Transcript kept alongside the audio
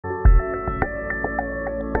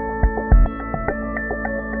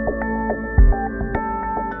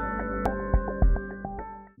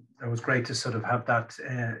it's great to sort of have that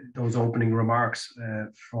those opening remarks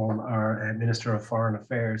from our Minister of Foreign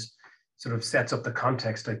Affairs. Sort of sets up the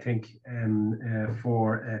context, I think,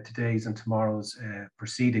 for today's and tomorrow's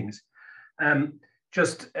proceedings.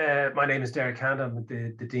 My name is Derek Hand. I'm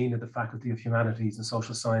the Dean of the Faculty of Humanities and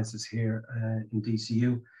Social Sciences here in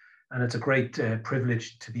DCU. And it's a great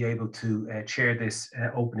privilege to be able to chair this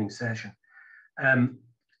opening session. In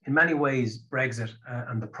many ways, Brexit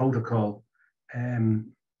and the protocol,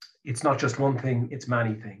 it's not just one thing, it's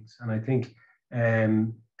many things. And I think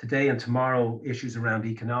today and tomorrow, issues around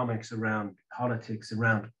economics, around politics,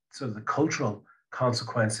 around sort of the cultural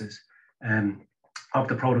consequences of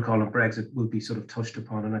the protocol and Brexit will be sort of touched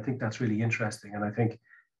upon. And I think that's really interesting. And I think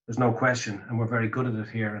there's no question, and we're very good at it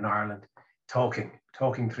here in Ireland, talking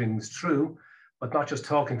things through, but not just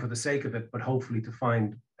talking for the sake of it, but hopefully to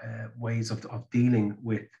find ways of dealing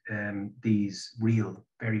with these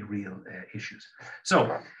very real issues.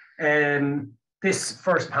 So this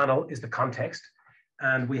first panel is the context.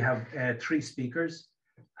 And we have three speakers,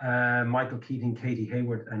 Michael Keating, Katy,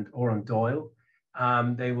 Hayward, and Oran, Doyle.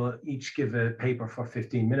 They will each give a paper for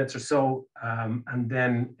 15 minutes or so, and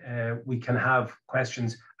then we can have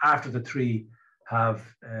questions after the three have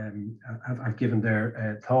given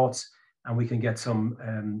their thoughts, and we can get some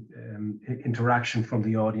interaction from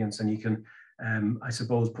the audience, and you can, I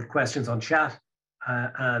suppose, put questions on chat.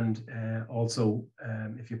 And also,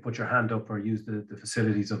 if you put your hand up or use the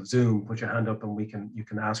facilities of Zoom, put your hand up and you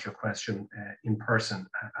can ask your question in person,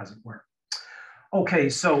 as it were. Okay,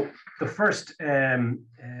 so the first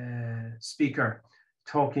speaker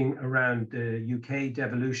talking around the UK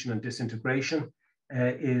devolution and disintegration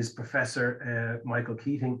is Professor Michael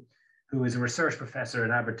Keating, who is a research professor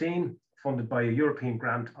at Aberdeen, funded by a European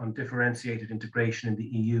grant on differentiated integration in the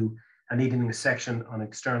EU, and leading a section on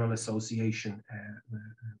external association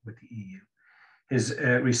with the EU. His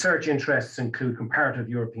research interests include comparative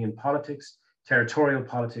European politics, territorial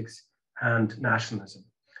politics, and nationalism.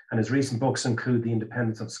 And his recent books include The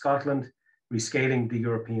Independence of Scotland, Rescaling the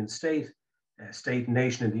European State, State and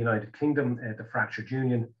Nation in the United Kingdom, The Fractured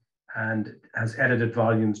Union, and has edited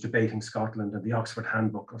volumes debating Scotland and the Oxford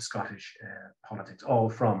Handbook of Scottish Politics, all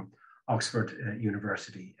from Oxford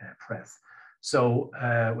University Press. So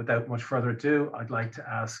without much further ado, I'd like to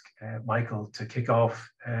ask Michael to kick off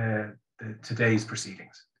today's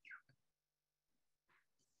proceedings.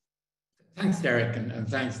 Thanks, Derek, and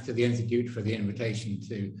thanks to the Institute for the invitation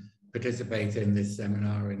to participate in this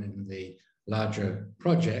seminar and in the larger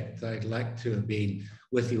project. I'd like to have been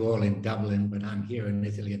with you all in Dublin, but I'm here in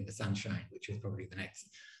Italy in the sunshine, which is probably the next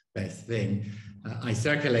best thing. I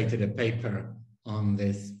circulated a paper on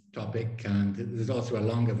this topic, and there's also a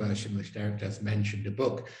longer version which Derek just mentioned, a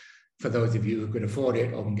book for those of you who could afford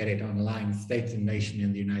it or can get it online, State and Nation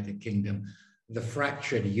in the United Kingdom, The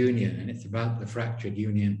Fractured Union, and it's about the fractured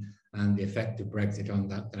union and the effect of Brexit on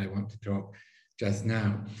that I want to talk just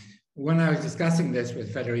now. When I was discussing this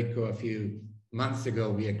with Federico a few months ago,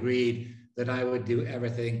 we agreed that I would do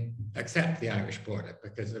everything except the Irish border,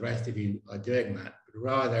 because the rest of you are doing that, but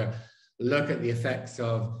rather look at the effects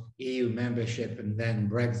of EU membership and then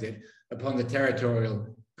Brexit upon the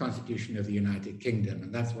territorial constitution of the United Kingdom.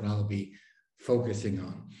 And that's what I'll be focusing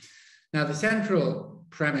on. Now, the central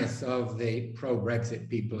premise of the pro-Brexit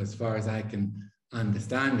people, as far as I can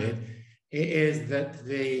understand it, is that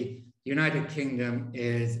the United Kingdom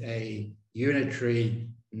is a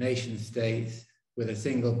unitary nation state with a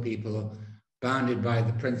single people bounded by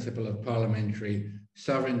the principle of parliamentary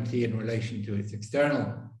sovereignty in relation to its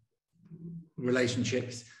external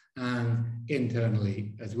relationships and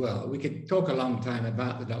internally as well. We could talk a long time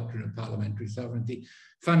about the doctrine of parliamentary sovereignty.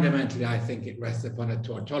 Fundamentally, I think it rests upon a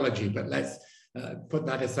tautology, but let's put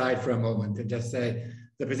that aside for a moment and just say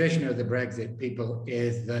the position of the Brexit people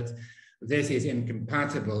is that this is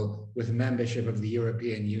incompatible with membership of the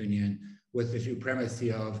European Union, with the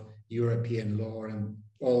supremacy of European law and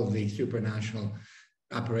all the supranational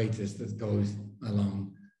apparatus that goes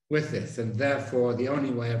along with this. And therefore, the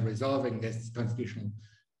only way of resolving this constitutional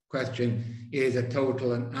question is a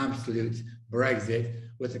total and absolute Brexit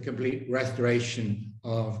with a complete restoration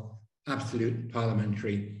of absolute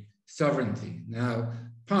parliamentary sovereignty. Now,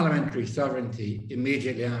 parliamentary sovereignty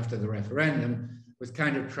immediately after the referendum was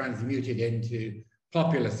kind of transmuted into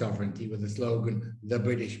popular sovereignty with the slogan, "The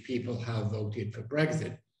British people have voted for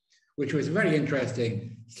Brexit," which was a very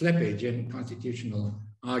interesting slippage in constitutional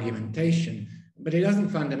argumentation, but it doesn't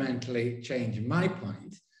fundamentally change my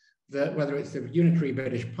point that whether it's the unitary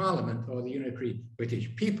British Parliament or the unitary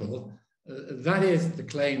British people, that is the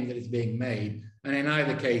claim that is being made. And in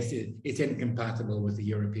either case, it's incompatible with the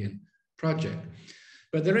European project.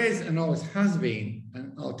 But there is, and always has been,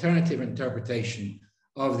 an alternative interpretation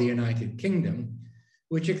of the United Kingdom,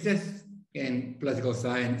 which exists in political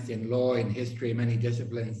science, in law, in history. Many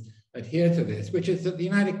disciplines adhere to this, which is that the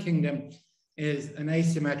United Kingdom is an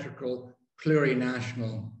asymmetrical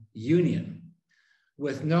plurinational union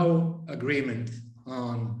with no agreement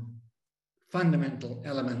on fundamental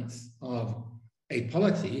elements of a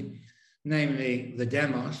polity, namely the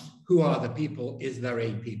demos, who are the people, is there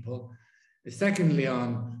a people? Secondly,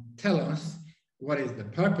 on telos, what is the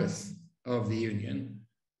purpose of the union?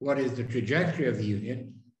 What is the trajectory of the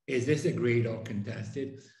union? Is this agreed or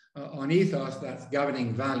contested? On ethos, that's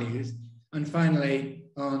governing values. And finally,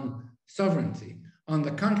 on sovereignty. On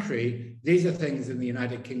the contrary, these are things in the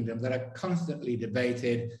United Kingdom that are constantly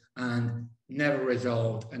debated and never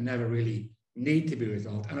resolved and never really need to be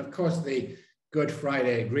resolved. And of course, the Good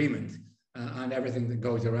Friday Agreement and everything that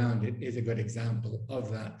goes around it is a good example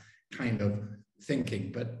of that kind of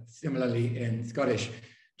thinking. But similarly, in Scottish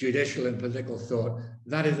judicial and political thought,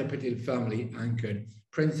 that is a pretty firmly anchored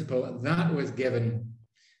principle. That was given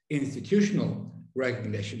institutional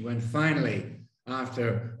recognition when finally,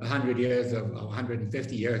 after 100 years of,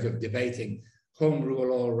 150 years of debating, home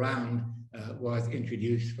rule all round was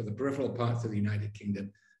introduced for the peripheral parts of the United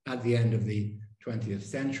Kingdom at the end of the 20th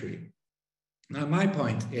century. Now, my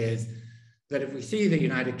point is that if we see the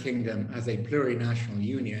United Kingdom as a plurinational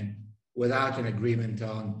union without an agreement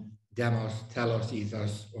on demos, telos,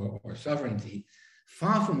 ethos, or sovereignty,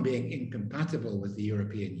 far from being incompatible with the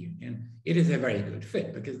European Union, it is a very good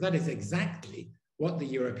fit, because that is exactly what the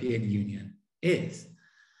European Union is.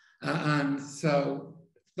 And so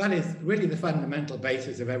that is really the fundamental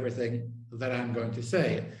basis of everything that I'm going to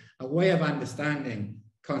say, a way of understanding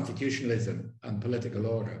constitutionalism and political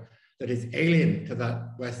order that is alien to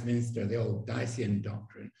that Westminster, the old Dyson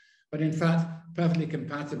doctrine, but in fact perfectly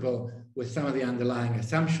compatible with some of the underlying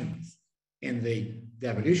assumptions in the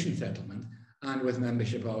devolution settlement and with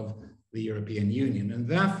membership of the European Union. And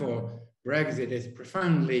therefore, Brexit is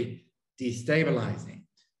profoundly destabilizing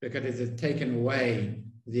because it has taken away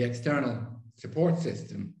the external support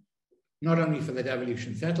system, not only for the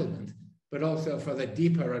devolution settlement, but also for the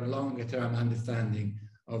deeper and longer term understanding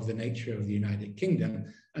of the nature of the United Kingdom,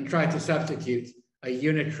 and tried to substitute a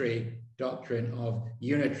unitary doctrine of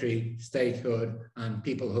unitary statehood and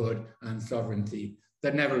peoplehood and sovereignty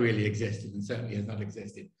that never really existed, and certainly has not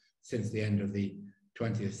existed since the end of the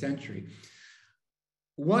 20th century.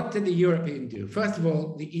 What did the European do? First of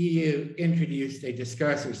all, the EU introduced a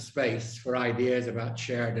discursive space for ideas about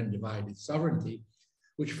shared and divided sovereignty,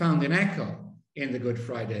 which found an echo in the Good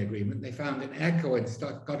Friday Agreement. They found an echo in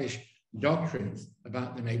Scottish doctrines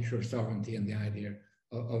about the nature of sovereignty and the idea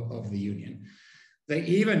of the Union. They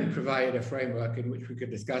even provided a framework in which we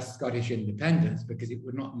could discuss Scottish independence, because it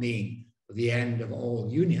would not mean the end of all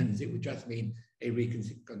unions. It would just mean a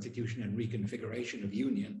reconstitution and reconfiguration of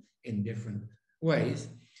union in different ways.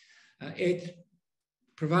 It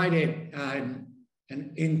provided an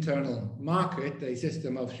internal market, a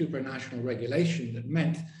system of supranational regulation that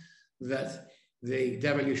meant that the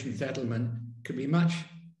devolution settlement could be much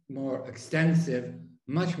more extensive,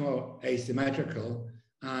 much more asymmetrical,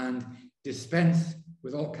 and dispense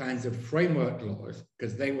with all kinds of framework laws,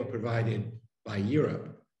 because they were provided by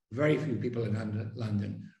Europe. Very few people in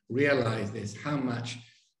London realized this, how much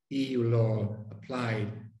EU law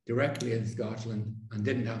applied directly in Scotland and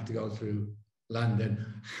didn't have to go through London,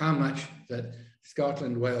 how much that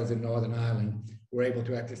Scotland, Wales, and Northern Ireland were able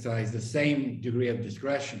to exercise the same degree of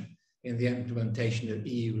discretion in the implementation of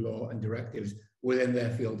EU law and directives within their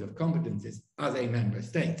field of competences as a member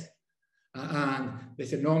state. And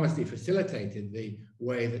this enormously facilitated the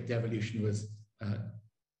way that devolution was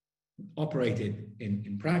operated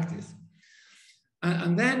in practice.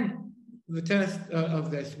 And then the test of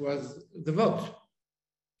this was the vote.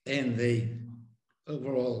 In the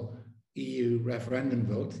overall EU referendum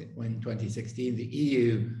vote in 2016, the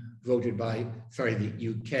EU voted by, the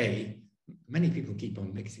UK. Many people keep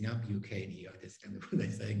on mixing up UK and EU. I just kind of, when they're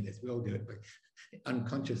saying this, we all do it, but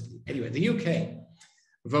unconsciously. Anyway, the UK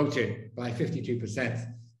voted by 52%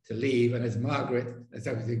 to leave, and as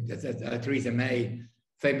Theresa May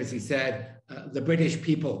famously said, the British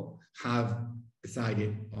people have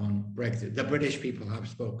decided on Brexit. The British people have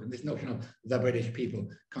spoken. This notion of the British people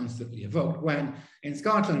constantly evoked, when in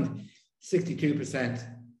Scotland, 62%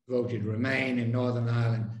 voted Remain, in Northern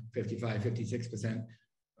Ireland, 56%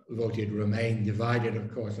 voted Remain, divided,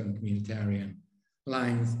 of course, on communitarian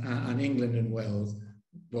lines, and England and Wales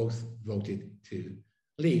both voted to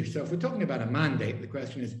leave. So if we're talking about a mandate, the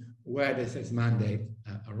question is, where does this mandate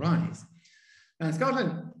arise? Now, in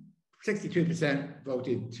Scotland, 62%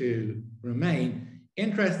 voted to Remain.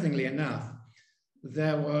 interestingly enough,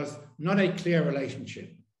 there was not a clear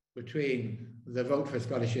relationship between the vote for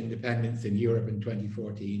Scottish independence in Europe in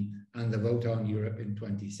 2014 and the vote on Europe in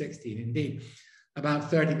 2016. Indeed,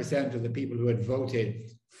 about 30% of the people who had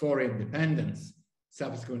voted for independence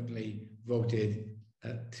subsequently voted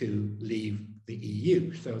to leave the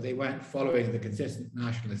EU. So they weren't following the consistent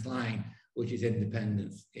nationalist line, which is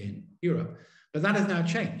independence in Europe. But that has now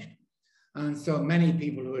changed. And so many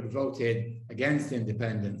people who had voted against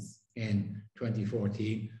independence in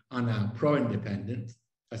 2014 are now pro-independence.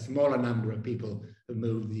 A smaller number of people have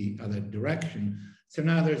moved the other direction. So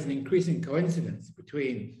now there's an increasing coincidence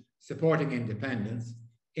between supporting independence,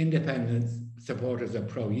 independence supporters are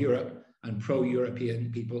pro-Europe, and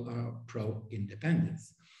pro-European people are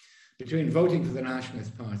pro-independence. Between voting for the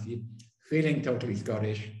Nationalist Party, feeling totally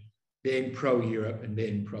Scottish, being pro-Europe and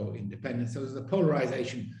being pro-independence. So there's a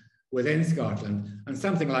polarization within Scotland and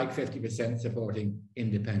something like 50% supporting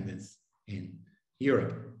independence in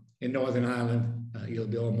Europe. In Northern Ireland, you'll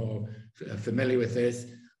be all more familiar with this.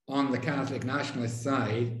 On the Catholic nationalist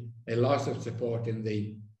side, a loss of support in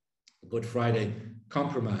the Good Friday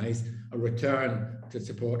Compromise, a return to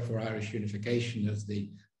support for Irish unification as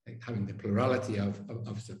having the plurality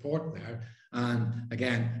of support there, and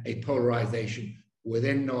again, a polarization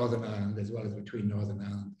within Northern Ireland as well as between Northern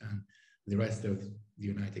Ireland and the rest of the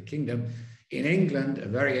United Kingdom. In England, a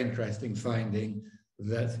very interesting finding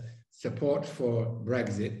that support for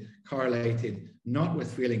Brexit correlated not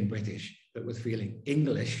with feeling British, but with feeling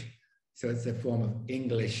English. So it's a form of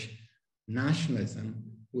English nationalism,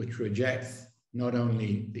 which rejects not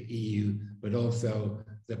only the EU, but also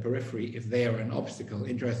the periphery if they are an obstacle.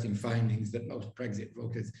 Interesting findings that most Brexit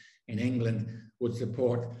voters in England would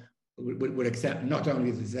support, would accept not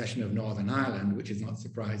only the secession of Northern Ireland, which is not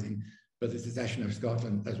surprising, but the secession of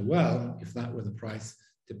Scotland as well, if that were the price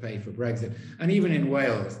to pay for Brexit. And even in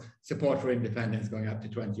Wales, support for independence going up to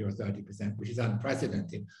 20 or 30%, which is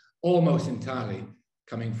unprecedented, almost entirely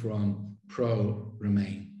coming from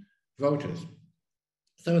pro-Remain voters.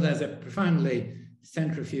 So there's a profoundly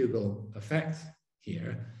centrifugal effect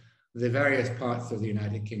here. The various parts of the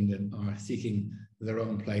United Kingdom are seeking their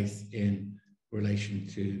own place in relation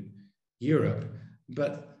to Europe,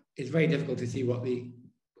 but it's very difficult to see what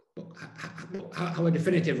how a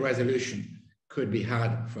definitive resolution could be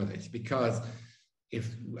had for this, because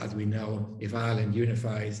if, as we know, if Ireland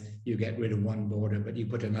unifies, you get rid of one border, but you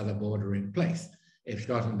put another border in place. If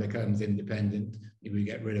Scotland becomes independent, we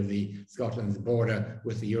get rid of Scotland's border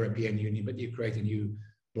with the European Union, but you create a new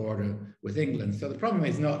border with England. So the problem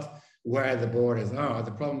is not where the borders are,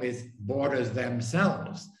 the problem is borders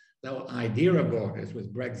themselves. The whole idea of borders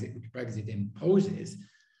with Brexit, which Brexit imposes,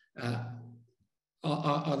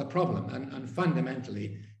 are the problem. And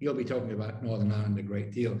fundamentally, you'll be talking about Northern Ireland a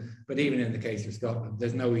great deal, but even in the case of Scotland,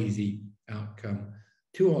 there's no easy outcome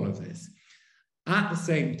to all of this. At the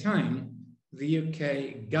same time, the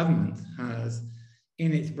UK government has,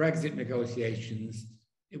 in its Brexit negotiations,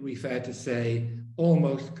 it would be fair to say,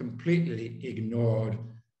 almost completely ignored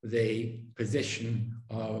the position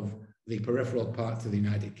of the peripheral parts of the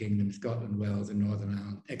United Kingdom, Scotland, Wales, and Northern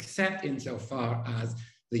Ireland, except insofar as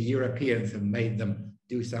the Europeans have made them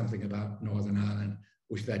do something about Northern Ireland,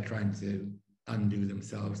 which they're trying to undo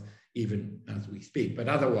themselves, even as we speak. But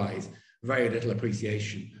otherwise, very little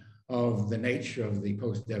appreciation of the nature of the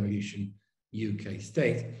post-devolution UK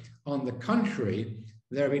state. On the contrary,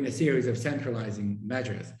 there have been a series of centralizing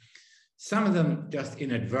measures, some of them just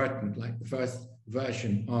inadvertent, like the first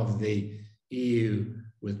version of the EU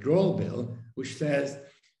withdrawal bill, which says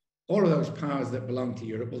all of those powers that belong to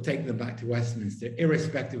Europe, will take them back to Westminster,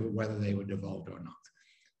 irrespective of whether they were devolved or not.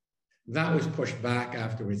 That was pushed back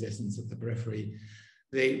after resistance at the periphery.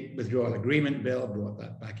 The withdrawal agreement bill brought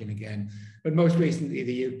that back in again. But most recently,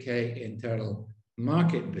 the UK internal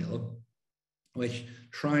market bill, which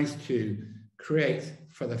tries to create,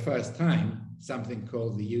 for the first time, something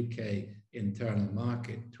called the UK internal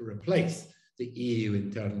market to replace the EU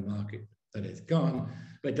internal market that is gone,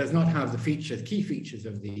 but does not have the features, key features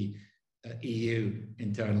of the EU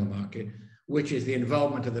internal market, which is the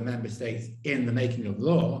involvement of the member states in the making of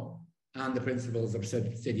law and the principles of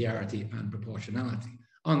subsidiarity and proportionality.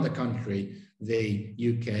 On the contrary, the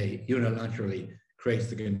UK unilaterally creates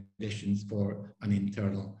the conditions for an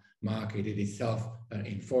internal market. It is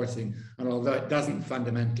self-enforcing, and although it doesn't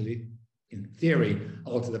fundamentally, in theory,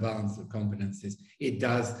 alter the balance of competences, it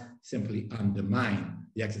does simply undermine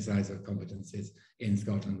the exercise of competences in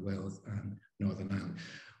Scotland, Wales, and Northern Ireland.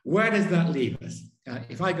 Where does that leave us?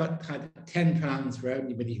 If I had £10 for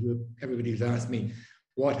everybody who's asked me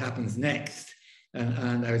what happens next,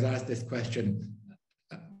 and I was asked this question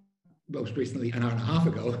most recently an hour and a half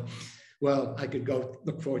ago, well, I could go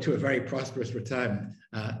look forward to a very prosperous retirement,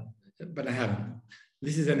 but I haven't.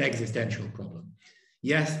 This is an existential problem.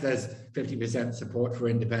 Yes, there's 50% support for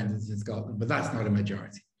independence in Scotland, but that's not a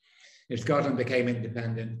majority. If Scotland became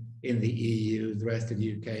independent in the EU, the rest of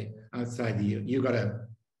the UK, outside the EU, you've got a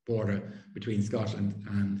border between Scotland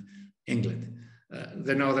and England.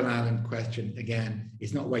 The Northern Ireland question, again,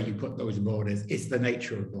 is not where you put those borders, it's the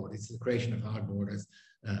nature of borders, it's the creation of hard borders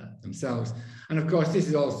themselves. And of course, this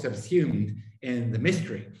is all subsumed in the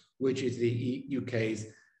mystery, which is the UK's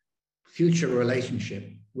future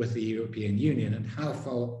relationship with the European Union and how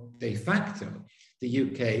far de facto the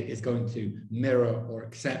UK is going to mirror or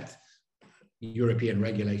accept European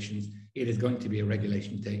regulations. It is going to be a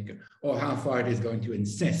regulation taker, or how far it is going to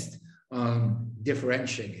insist on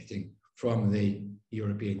differentiating from the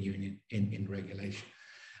European Union in regulation.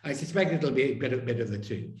 I suspect it'll be a bit of the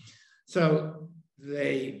two. So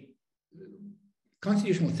the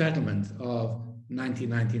constitutional settlement of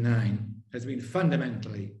 1999 has been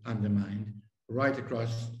fundamentally undermined right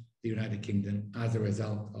across the United Kingdom as a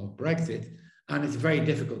result of Brexit, and it's very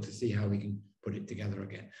difficult to see how we can put it together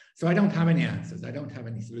again. So I don't have any answers, I don't have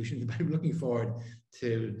any solutions, but I'm looking forward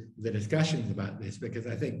to the discussions about this, because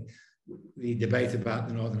I think the debate about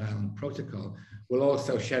the Northern Ireland Protocol will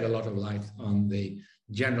also shed a lot of light on the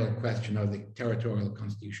general question of the territorial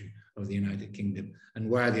constitution of the United Kingdom and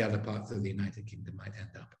where the other parts of the United Kingdom might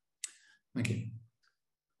end up. Thank you.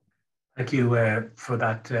 Thank you for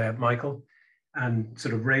that, Michael. And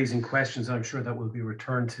sort of raising questions I'm sure that will be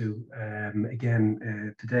returned to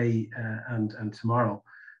again today and tomorrow.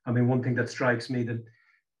 I mean, one thing that strikes me that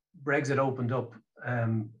Brexit opened up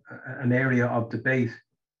an area of debate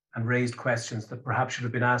and raised questions that perhaps should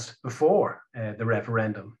have been asked before the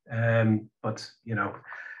referendum. But, you know,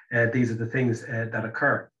 these are the things that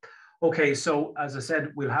occur. Okay, so as I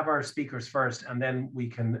said, we'll have our speakers first, and then we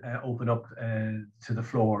can open up to the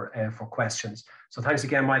floor for questions. So thanks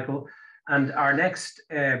again, Michael. And our next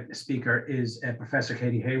speaker is Professor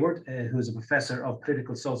Katy Hayward, who is a professor of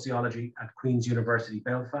political sociology at Queen's University,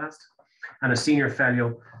 Belfast, and a senior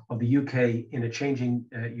fellow of the UK in a Changing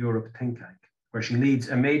Europe think tank, where she leads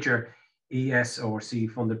a major ESRC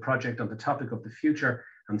funded project on the topic of the future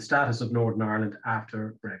and status of Northern Ireland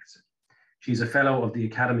after Brexit. She's a fellow of the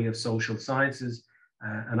Academy of Social Sciences,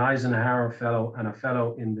 an Eisenhower Fellow, and a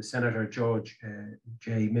fellow in the Senator George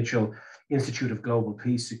J. Mitchell Institute of Global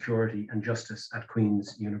Peace, Security and Justice at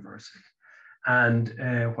Queen's University. And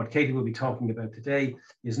what Katy will be talking about today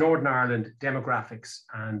is Northern Ireland demographics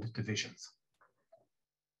and divisions.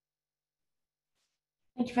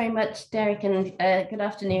 Thank you very much, Derek, and good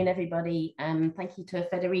afternoon, everybody. Thank you to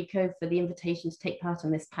Federico for the invitation to take part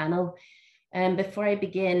on this panel. Before I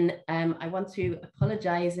begin, I want to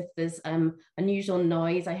apologise if there's unusual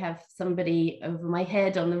noise. I have somebody over my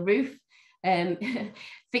head on the roof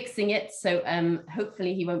fixing it, so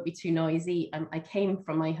hopefully he won't be too noisy. I came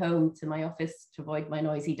from my home to my office to avoid my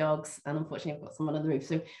noisy dogs, and unfortunately I've got someone on the roof,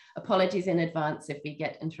 so apologies in advance if we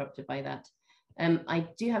get interrupted by that. I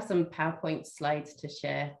do have some PowerPoint slides to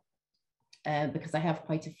share because I have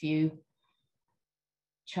quite a few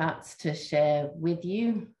charts to share with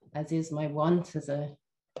you, as is my want as a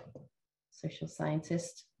social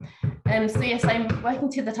scientist. So yes, I'm working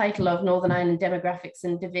to the title of Northern Ireland Demographics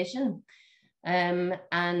and Division.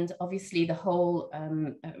 And obviously the whole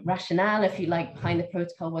rationale, if you like, behind the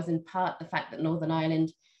protocol was in part the fact that Northern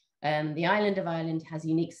Ireland, the island of Ireland, has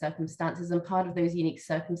unique circumstances, and part of those unique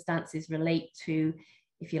circumstances relate to,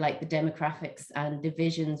 if you like, the demographics and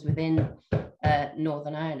divisions within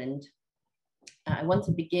Northern Ireland. I want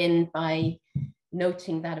to begin by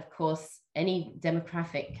noting that, of course, any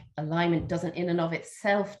demographic alignment doesn't in and of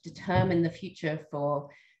itself determine the future for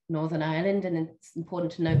Northern Ireland. And it's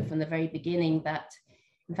important to note from the very beginning that,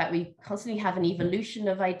 in fact, we constantly have an evolution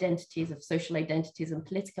of identities, of social identities and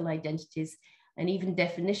political identities, and even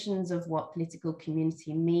definitions of what political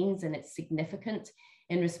community means and its significance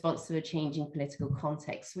in response to a changing political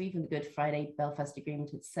context. So even the Good Friday Belfast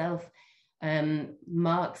Agreement itself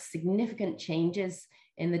marks significant changes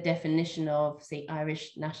in the definition of, say,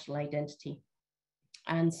 Irish national identity.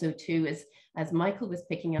 And so too, as Michael was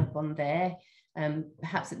picking up on there,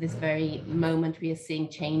 perhaps at this very moment, we are seeing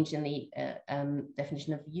change in the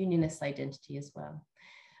definition of unionist identity as well.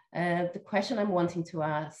 The question I'm wanting to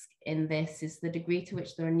ask in this is the degree to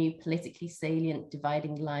which there are new politically salient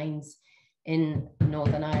dividing lines in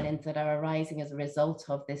Northern Ireland that are arising as a result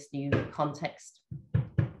of this new context.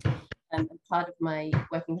 And part of my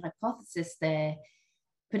working hypothesis there,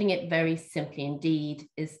 putting it very simply indeed,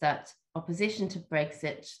 is that opposition to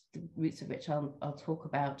Brexit, the roots of which I'll talk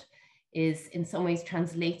about, is in some ways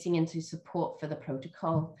translating into support for the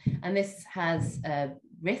protocol. And this has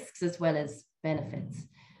risks as well as benefits.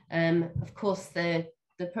 Of course, the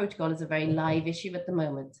protocol is a very live issue at the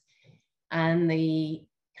moment, and the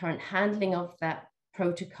current handling of that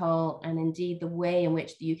protocol, and indeed the way in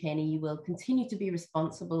which the UK and EU will continue to be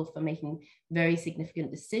responsible for making very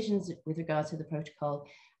significant decisions with regard to the protocol,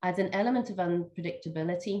 adds an element of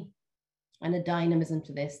unpredictability and a dynamism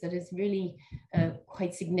to this that is really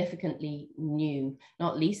quite significantly new,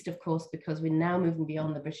 not least, of course, because we're now moving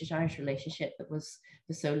beyond the British-Irish relationship that was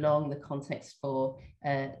for so long the context for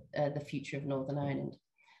the future of Northern Ireland.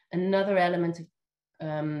 Another element of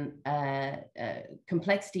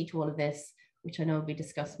complexity to all of this, which I know will be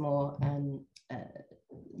discussed more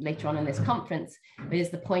later on in this conference, is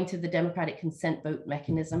the point of the democratic consent vote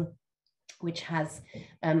mechanism, which has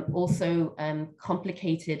also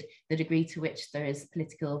complicated the degree to which there is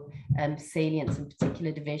political salience and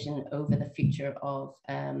particular division over the future of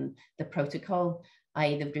the protocol,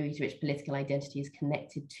 i.e. the degree to which political identity is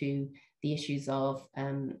connected to the issues of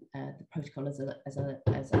the protocol as a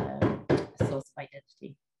source of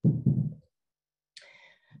identity.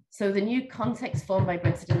 So the new context formed by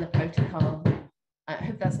Brexit and the protocol, I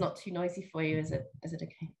hope that's not too noisy for you, is it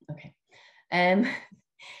okay? Okay.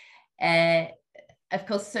 Of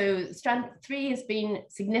course, so Strand 3 has been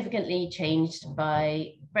significantly changed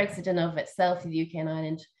by Brexit, and of itself, the UK and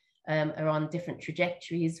Ireland are on different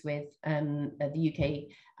trajectories with the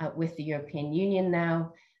UK with the European Union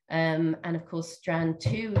now. And of course, Strand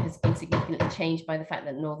 2 has been significantly changed by the fact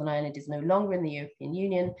that Northern Ireland is no longer in the European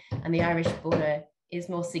Union, and the Irish border is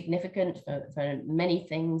more significant for many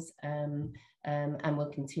things, and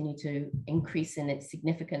will continue to increase in its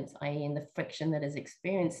significance, i.e. in the friction that is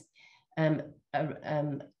experienced with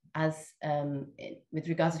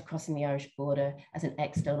regards to crossing the Irish border as an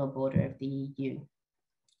external border of the EU.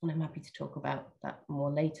 And I'm happy to talk about that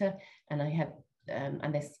more later. And I have,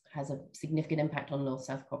 and this has a significant impact on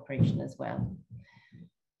North-South cooperation as well.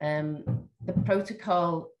 The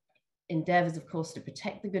protocol endeavours, of course, to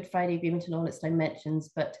protect the Good Friday Agreement in all its dimensions,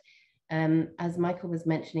 but as Michael was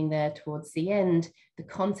mentioning there towards the end, the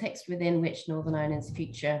context within which Northern Ireland's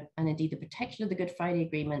future, and indeed the protection of the Good Friday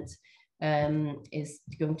Agreement, is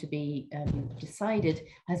going to be decided,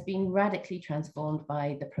 has been radically transformed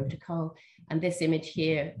by the protocol. And this image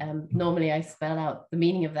here, normally I spell out the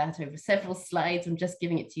meaning of that over several slides. I'm just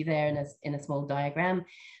giving it to you there in a small diagram,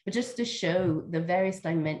 but just to show the various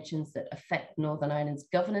dimensions that affect Northern Ireland's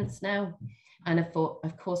governance now. And of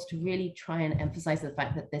course, to really try and emphasize the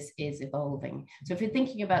fact that this is evolving. So if you're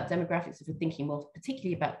thinking about demographics, if you're thinking more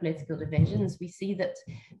particularly about political divisions, we see that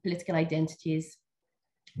political identities,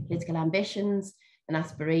 political ambitions and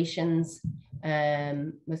aspirations,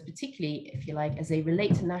 most particularly, if you like, as they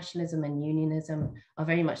relate to nationalism and unionism, are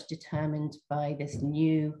very much determined by this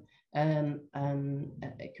new,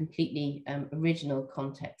 completely original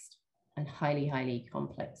context and highly, highly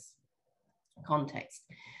complex context.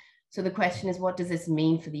 So the question is, what does this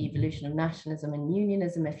mean for the evolution of nationalism and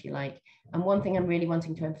unionism, if you like? And one thing I'm really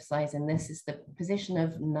wanting to emphasize in this is the position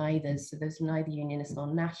of neithers. So those neither unionist nor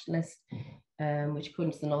nationalist, which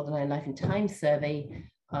according to the Northern Ireland Life and Times survey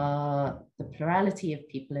are the plurality of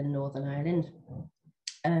people in Northern Ireland.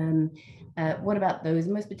 What about those,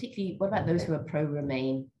 most particularly, what about those who are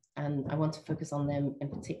pro-Remain? And I want to focus on them in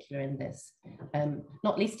particular in this,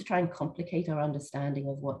 not least to try and complicate our understanding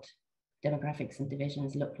of what demographics and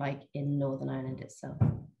divisions look like in Northern Ireland itself.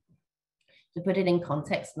 To put it in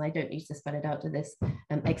context, and I don't need to spell it out to this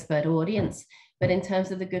expert audience, but in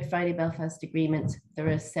terms of the Good Friday Belfast Agreement, there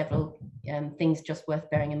are several things just worth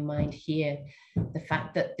bearing in mind here. The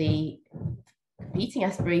fact that the competing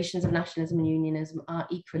aspirations of nationalism and unionism are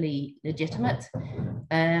equally legitimate,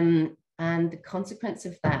 and the consequence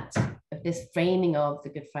of that, of this framing of the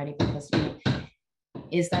Good Friday Belfast Agreement,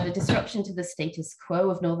 is that a disruption to the status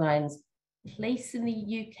quo of Northern Ireland's place in the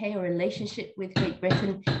UK or relationship with Great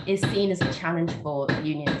Britain is seen as a challenge for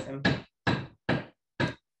unionism.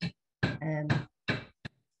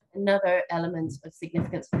 Another element of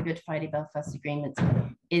significance for the Good Friday Belfast Agreement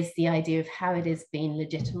is the idea of how it is being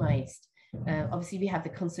legitimised. Obviously, we have the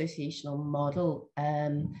consociational model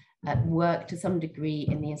at work to some degree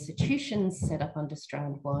in the institutions set up under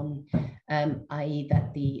Strand 1, i.e.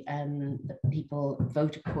 that the people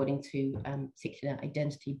vote according to particular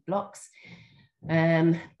identity blocks.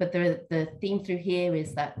 But the theme through here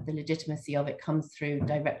is that the legitimacy of it comes through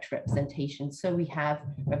direct representation. So we have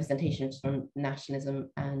representations from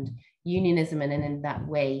nationalism and unionism, and in that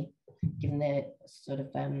way, given their sort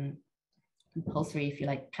of compulsory, if you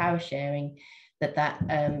like, power sharing, that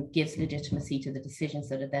gives legitimacy to the decisions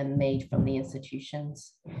that are then made from the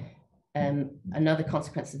institutions. another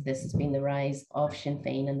consequence of this has been the rise of Sinn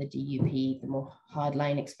Féin and the DUP, the more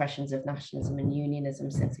hardline expressions of nationalism and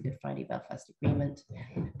unionism since the Good Friday Belfast Agreement.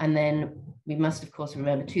 And then we must, of course,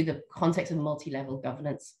 remember too the context of multi-level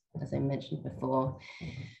governance, as I mentioned before.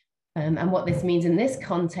 And what this means in this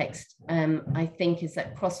context, I think, is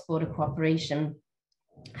that cross-border cooperation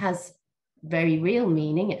has very real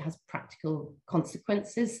meaning. It has practical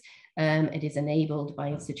consequences. It is enabled by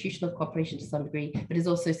institutional cooperation to some degree, but is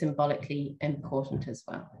also symbolically important as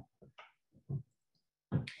well.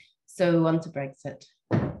 So on to Brexit.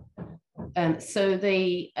 So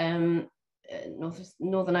the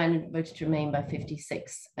Northern Ireland voted to remain by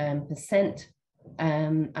 56%.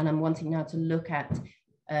 And I'm wanting now to look at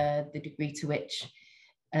the degree to which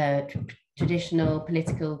traditional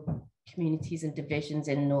political communities and divisions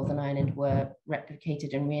in Northern Ireland were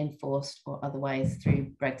replicated and reinforced or otherwise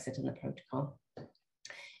through Brexit and the protocol.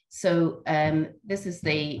 So this is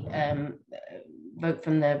the vote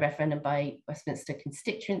from the referendum by Westminster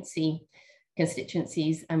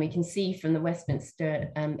constituencies, and we can see from the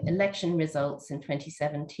Westminster election results in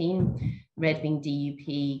 2017, red being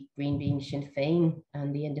DUP, green being Sinn Féin,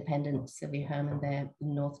 and the independent Bertie Ahern there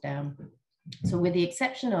in North Down. So with the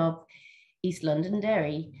exception of East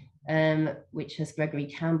Londonderry, which has Gregory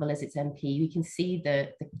Campbell as its MP, we can see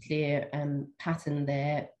the clear pattern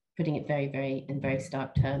there, putting it in very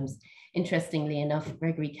stark terms. Interestingly enough,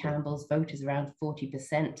 Gregory Campbell's vote is around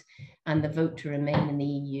 40%, and the vote to remain in the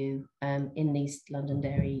EU in East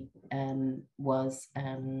Londonderry was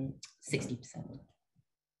 60%.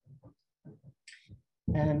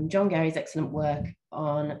 John Gary's excellent work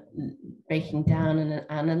on breaking down and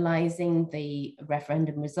analysing the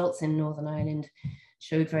referendum results in Northern Ireland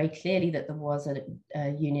showed very clearly that there was a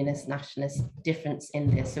unionist nationalist difference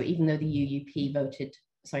in this. So even though the UUP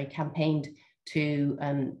campaigned to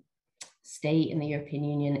stay in the European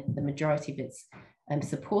Union, the majority of its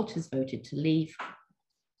supporters voted to leave.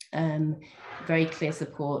 Very clear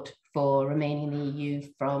support for remaining in the EU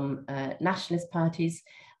from nationalist parties,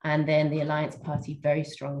 and then the Alliance Party, very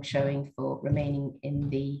strong showing for remaining in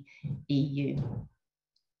the EU.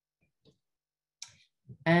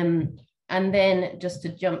 And then just to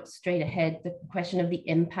jump straight ahead, the question of the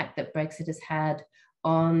impact that Brexit has had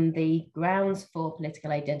on the grounds for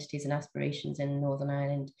political identities and aspirations in Northern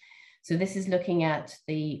Ireland. So this is looking at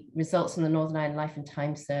the results from the Northern Ireland Life and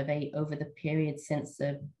Time Survey over the period since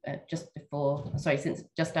just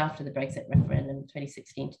after the Brexit referendum,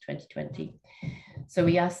 2016 to 2020. So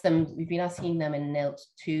we've been asking them in NILT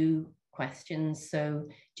 2 questions. So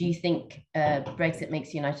do you think Brexit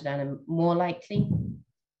makes United Ireland more likely?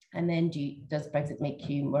 And then does Brexit make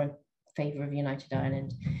you more in favour of United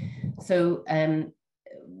Ireland? So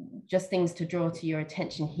just things to draw to your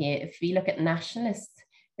attention here. If we look at nationalists,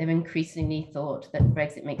 they've increasingly thought that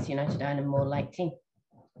Brexit makes United Ireland more likely,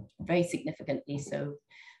 very significantly so.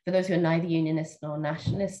 For those who are neither unionist nor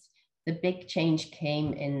nationalist, the big change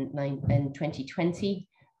came in 2020,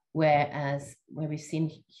 where we've seen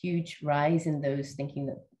a huge rise in those thinking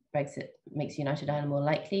that Brexit makes United Ireland more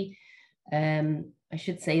likely. I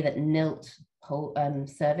should say that NILT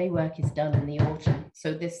survey work is done in the autumn.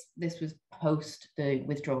 So this was post the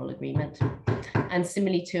withdrawal agreement. And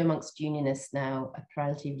similarly too amongst unionists now, a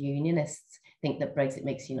plurality of unionists think that Brexit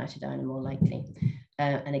makes United Ireland more likely.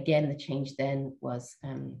 And again, the change then was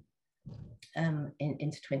into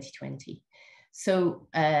 2020. So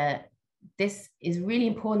this is really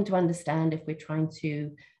important to understand if we're trying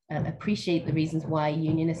to appreciate the reasons why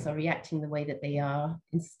unionists are reacting the way that they are,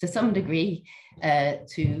 to some degree,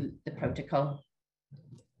 to the protocol.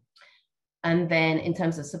 And then in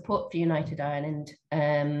terms of support for United Ireland,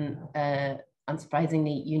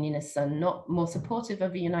 unsurprisingly, unionists are not more supportive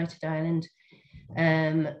of a United Ireland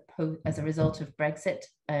as a result of Brexit.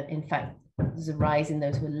 In fact, there's a rise in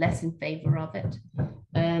those who are less in favour of it.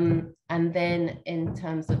 And then in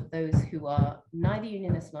terms of those who are neither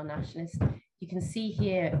unionist nor nationalist, you can see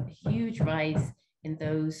here a huge rise in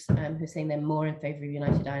those who are saying they're more in favour of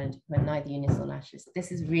United Ireland, who are neither unionist nor nationalist.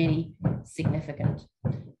 This is really significant.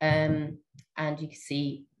 And you can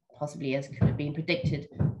see, possibly as could have been predicted,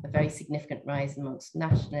 a very significant rise amongst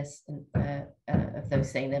nationalists and, of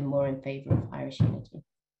those saying they're more in favour of Irish unity.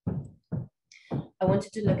 I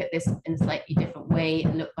wanted to look at this in a slightly different way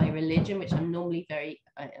and look by religion, which I'm normally very,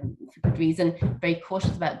 for good reason, very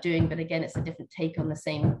cautious about doing, but again, it's a different take on the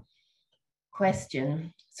same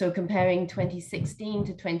question. So comparing 2016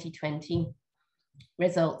 to 2020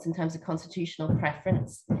 results in terms of constitutional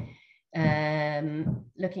preference,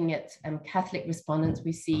 looking at Catholic respondents,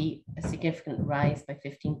 we see a significant rise by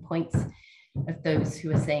 15 points of those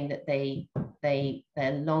who are saying that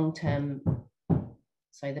their long-term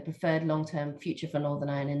the preferred long-term future for Northern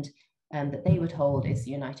Ireland that they would hold is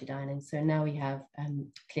United Ireland. So now we have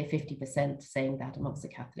clear 50% saying that amongst the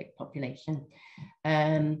Catholic population.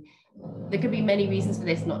 There could be many reasons for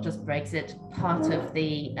this, not just Brexit. Part of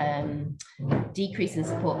the decrease in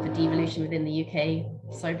support for devolution within the UK,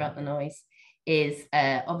 sorry about the noise, is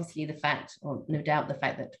obviously the fact, or no doubt the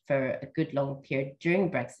fact, that for a good long period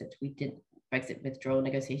during Brexit, Brexit withdrawal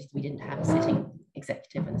negotiations, we didn't have a sitting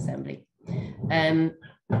executive and assembly.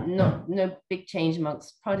 No big change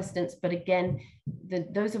amongst Protestants, but again,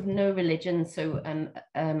 those of no religion, so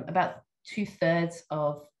about 2/3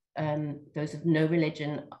 of those of no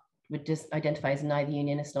religion would just identify as neither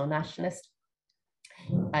unionist nor nationalist,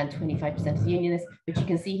 and 25% as unionist, but you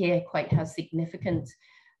can see here quite how significant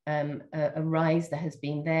a rise there has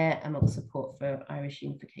been there amongst support for Irish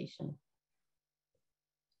unification.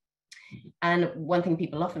 And one thing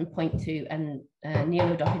people often point to, and Neil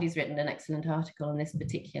O'Doherty's written an excellent article on this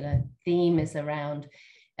particular theme, is around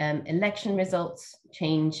election results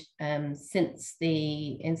change since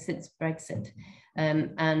Brexit.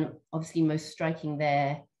 And obviously most striking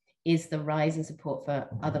there is the rise in support for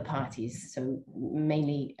other parties, so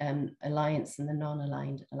mainly Alliance and the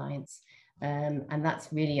non-aligned Alliance. And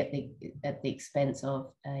that's really at the expense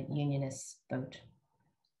of Unionists' vote.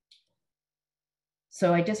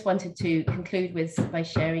 So I just wanted to conclude by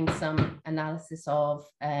sharing some analysis of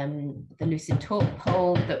the Lucid Talk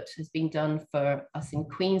poll that has been done for us in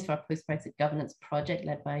Queen's for our post-Brexit governance project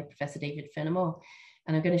led by Professor David Finnemore.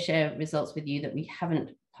 And I'm going to share results with you that we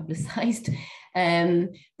haven't publicised,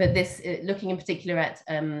 but this looking in particular at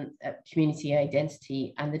community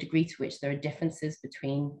identity and the degree to which there are differences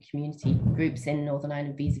between community groups in Northern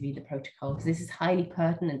Ireland vis-a-vis the protocol, because this is highly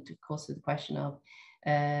pertinent, of course, to the question of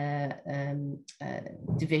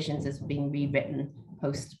divisions as being rewritten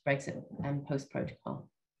post-Brexit and post-protocol.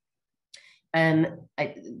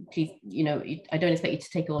 Please, I don't expect you to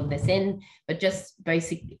take all of this in, but just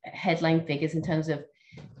basic headline figures in terms of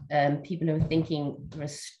people who are thinking,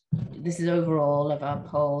 this is overall of our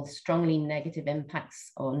poll, strongly negative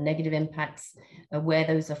impacts or negative impacts, where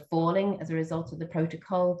those are falling as a result of the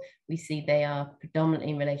protocol. We see they are predominantly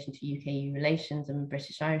in relation to UK-EU relations and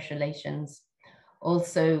British-Irish relations,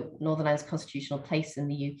 also Northern Ireland's constitutional place in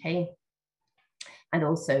the UK, and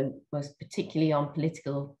also most particularly on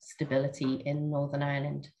political stability in Northern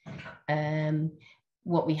Ireland.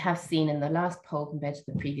 What we have seen in the last poll compared to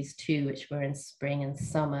the previous two, which were in spring and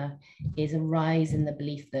summer, is a rise in the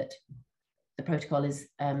belief that the protocol is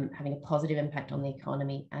having a positive impact on the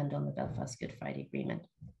economy and on the Belfast Good Friday Agreement.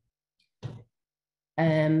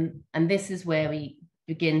 And this is where we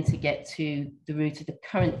begin to get to the root of the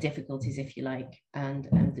current difficulties, if you like.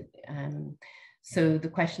 So the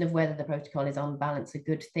question of whether the protocol is on balance a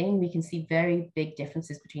good thing, we can see very big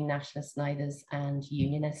differences between nationalists, neithers and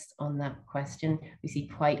unionists on that question. We see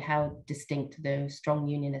quite how distinct the strong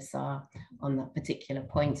unionists are on that particular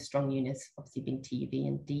point. Strong unionists obviously being TUV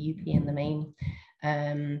and DUP in the main.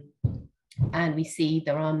 And we see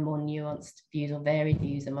there are more nuanced views or varied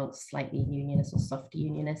views amongst slightly unionists or softer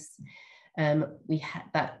unionists. Minister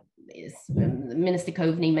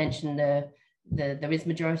Coveney mentioned there is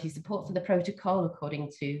majority support for the protocol according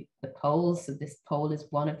to the polls. So this poll is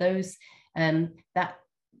one of those. That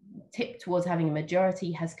tip towards having a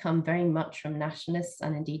majority has come very much from nationalists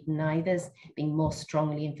and indeed neithers being more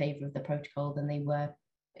strongly in favour of the protocol than they were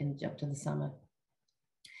up to the summer.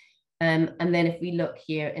 And then if we look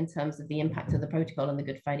here in terms of the impact of the protocol on the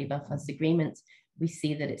Good Friday Belfast Agreement, we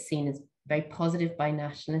see that it's seen as very positive by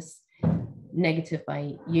nationalists, negative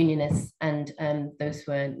by unionists, and those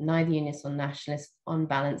who are neither unionists or nationalists, on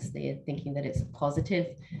balance, they're thinking that it's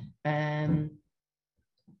positive. And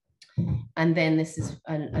then this is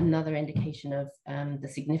another indication of the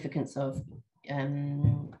significance of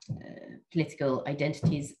political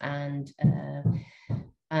identities and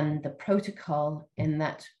the protocol, in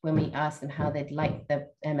that when we ask them how they'd like the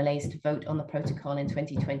MLAs to vote on the protocol in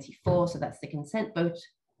 2024, so that's the consent vote,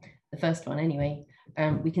 the first one anyway,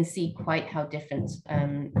 we can see quite how different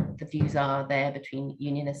the views are there between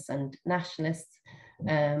unionists and nationalists.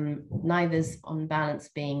 Neither's on balance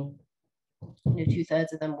being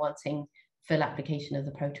 2/3 of them wanting full application of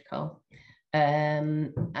the protocol.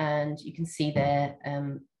 And you can see there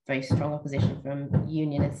very strong opposition from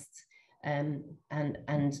unionists and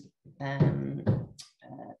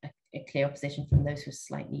a clear opposition from those who are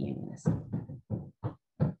slightly unionist.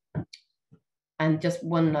 And just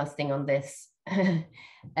one last thing on this.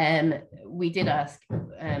 We did ask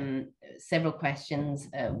several questions.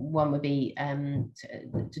 One would be to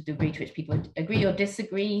the degree to which people agree or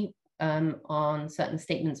disagree on certain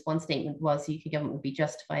statements. One statement was the UK government would be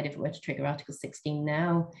justified if it were to trigger Article 16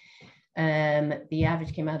 now. The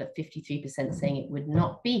average came out at 53% saying it would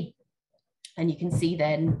not be. And you can see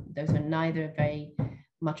then those were neither very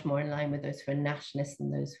much more in line with those who are nationalists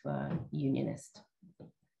than those who are unionist.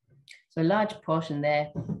 So a large portion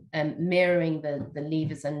there mirroring the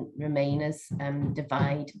Leavers and Remainers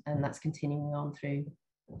divide, and that's continuing on through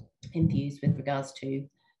in views with regards to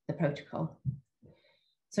the protocol.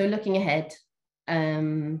 So looking ahead,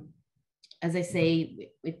 as I say,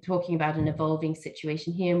 we're talking about an evolving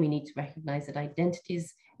situation here, and we need to recognize that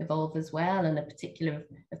identities evolve as well. And of particular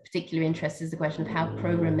interest is the question of how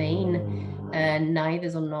pro-Remain,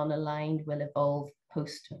 neithers or non-aligned, will evolve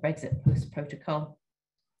post-Brexit, post-protocol.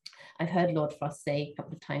 I've heard Lord Frost say a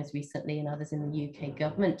couple of times recently, and others in the UK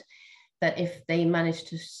government, that if they manage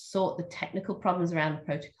to sort the technical problems around the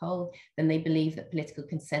protocol, then they believe that political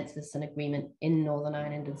consensus and agreement in Northern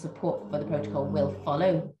Ireland and support for the protocol will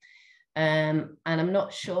follow. And I'm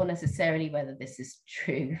not sure necessarily whether this is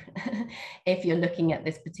true if you're looking at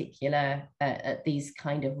this particular, at these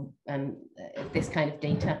kind of, this kind of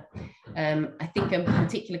data. I think a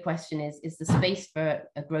particular question is the space for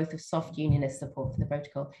a growth of soft unionist support for the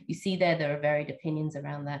protocol. You see there are varied opinions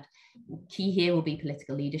around that. Key here will be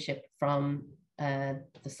political leadership from the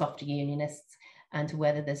softer unionists, and to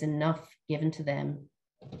whether there's enough given to them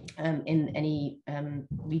in any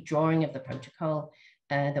redrawing of the protocol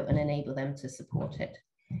that will enable them to support it.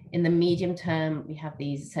 In the medium term, we have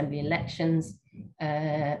these assembly elections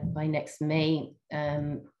by next May.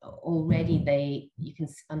 Already you can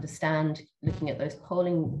understand, looking at those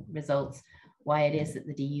polling results, why it is that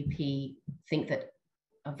the DUP think that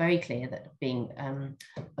are very clear that being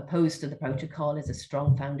opposed to the protocol is a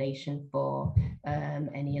strong foundation for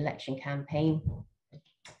any election campaign.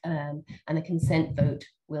 And the consent vote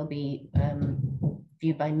will be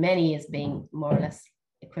viewed by many as being more or less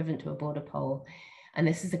equivalent to a border poll. And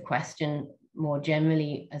this is a question more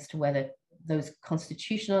generally as to whether those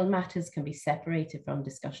constitutional matters can be separated from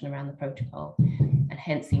discussion around the protocol, and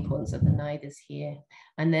hence the importance of the neithers here.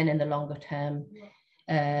 And then in the longer term,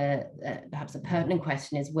 perhaps a pertinent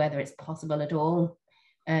question is whether it's possible at all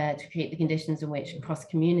to create the conditions in which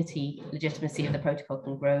cross-community legitimacy of the protocol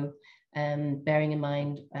can grow, bearing in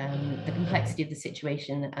mind the complexity of the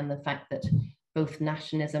situation and the fact that both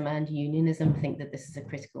nationalism and unionism think that this is a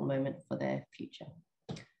critical moment for their future.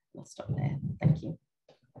 I'll stop there. Thank you.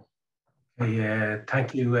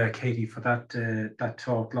 Thank you, Katie, for that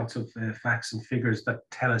talk. Lots of facts and figures that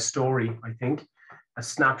tell a story, I think, a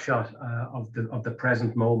snapshot of the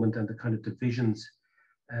present moment and the kind of divisions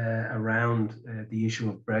around the issue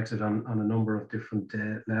of Brexit on a number of different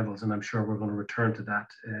levels. And I'm sure we're going to return to that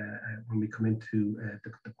when we come into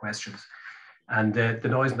the questions. And the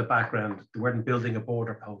noise in the background, they weren't building a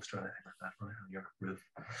border post or anything like that right on your roof.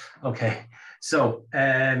 Okay, so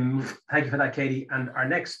thank you for that, Katie. And our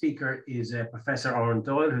next speaker is Professor Oran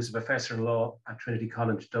Doyle, who's a professor in law at Trinity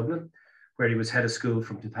College Dublin, where he was head of school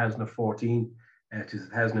from 2014 to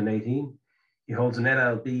 2018. He holds an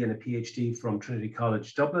LLB and a PhD from Trinity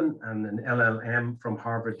College Dublin and an LLM from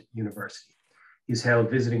Harvard University. He's held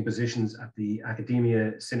visiting positions at the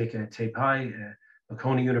Academia Sinica Te Pai,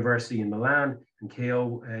 Bocconi University in Milan, and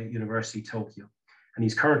Keio University, Tokyo. And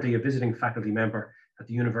he's currently a visiting faculty member at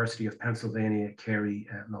the University of Pennsylvania Carey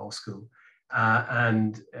Law School.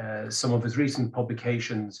 And some of his recent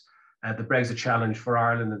publications, The Brexit Challenge for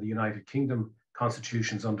Ireland and the United Kingdom,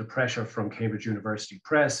 Constitutions Under Pressure from Cambridge University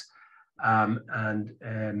Press,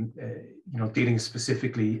 dealing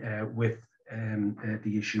specifically with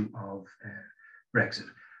the issue of Brexit.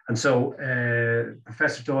 And so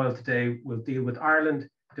Professor Doyle today will deal with Ireland,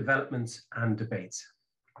 developments and debates.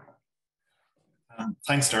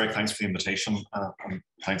 Thanks, Derek. Thanks for the invitation.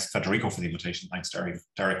 Thanks, Federico, for the invitation. Thanks,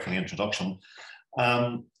 Derek, for the introduction.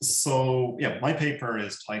 So, my paper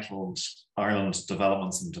is titled Ireland,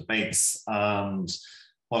 Developments and Debates. And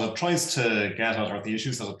what it tries to get at, or the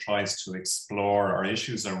issues that it tries to explore, are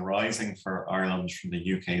issues arising for Ireland from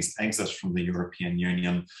the UK's exit from the European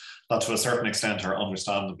Union that to a certain extent are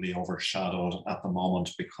understandably overshadowed at the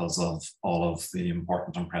moment because of all of the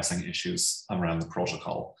important and pressing issues around the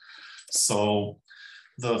protocol. So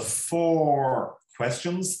the 4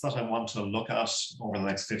 questions that I want to look at over the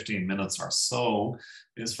next 15 minutes or so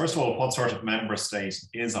is, first of all, what sort of member state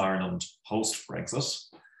is Ireland post-Brexit?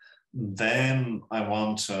 Then I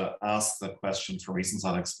want to ask the question, for reasons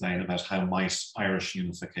I'll explain, about how might Irish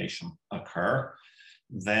unification occur.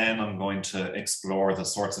 Then I'm going to explore the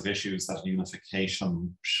sorts of issues that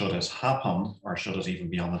unification, should it happen, or should it even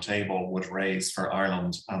be on the table, would raise for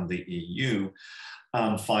Ireland and the EU.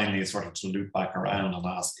 And finally, sort of to loop back around and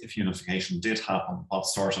ask, if unification did happen, what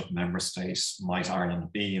sort of member state might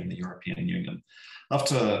Ireland be in the European Union? I have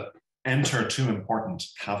to enter two important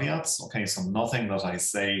caveats. Okay, so nothing that I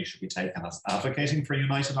say should be taken as advocating for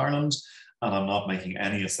United Ireland, and I'm not making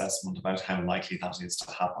any assessment about how likely that is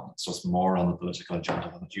to happen. It's just more on the political agenda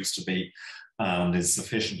than it used to be, and is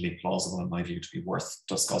sufficiently plausible in my view to be worth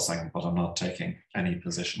discussing, but I'm not taking any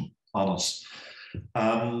position on it.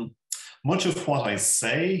 Much of what I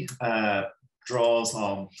say draws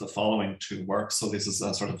on the following two works. So this is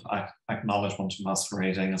a sort of acknowledgement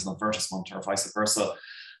masquerading as an advertisement, or vice versa.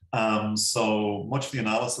 So much of the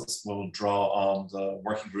analysis will draw on the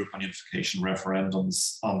Working Group on Unification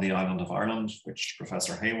Referendums on the Island of Ireland, which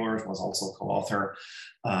Professor Hayward was also co-author,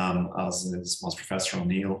 as was Professor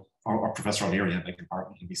O'Neill, or Professor O'Leary, I beg your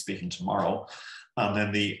pardon. He'll be speaking tomorrow. And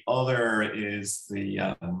then the other is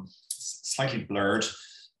the slightly blurred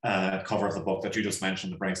cover of the book that you just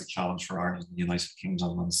mentioned, The Brexit Challenge for Ireland and the United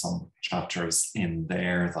Kingdom, and some chapters in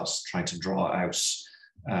there that try to draw out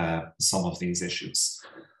some of these issues.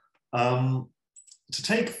 To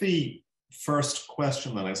take the first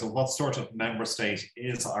question then, so what sort of member state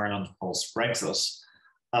is Ireland post-Brexit?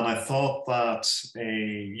 And I thought that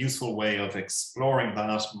a useful way of exploring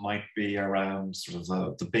that might be around sort of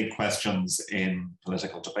the big questions in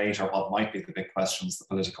political debate, or what might be the big questions, the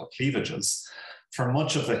political cleavages. For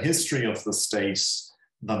much of the history of the state,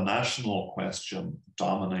 the national question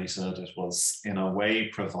dominated. It was, in a way,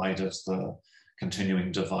 provided the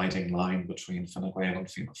continuing dividing line between Fine Gael and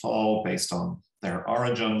Fianna Fáil based on their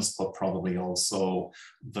origins, but probably also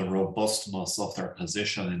the robustness of their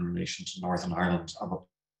position in relation to Northern Ireland and the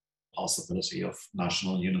possibility of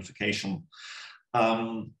national unification.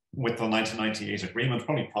 With the 1998 agreement,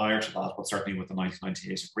 probably prior to that, but certainly with the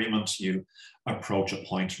 1998 agreement, you approach a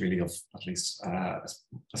point really of at least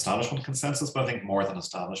establishment consensus, but I think more than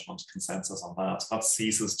establishment consensus on that. That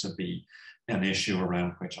ceases to be an issue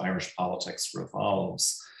around which Irish politics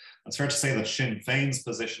revolves. It's fair to say that Sinn Féin's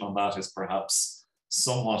position on that is perhaps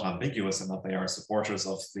somewhat ambiguous, in that they are supporters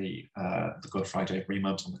of the Good Friday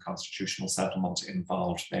Agreement and the constitutional settlement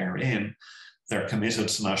involved therein. They're committed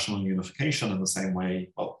to national unification in the same way,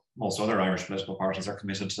 well, most other Irish political parties are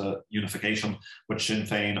committed to unification, but Sinn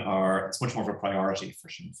Féin it's much more of a priority for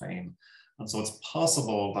Sinn Féin. And so it's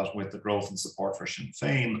possible that with the growth and support for Sinn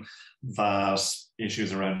Féin, that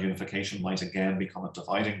issues around unification might again become a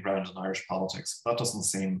dividing ground in Irish politics. That doesn't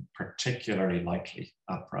seem particularly likely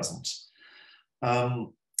at present.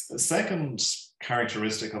 The second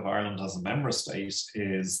characteristic of Ireland as a member state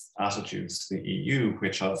is attitudes to the EU,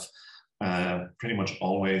 which have pretty much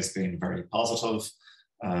always been very positive.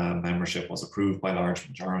 Membership was approved by large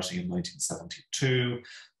majority in 1972.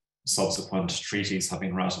 Subsequent treaties have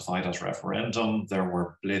been ratified as referendum. There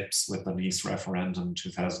were blips with the Nice referendum in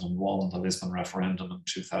 2001, the Lisbon referendum in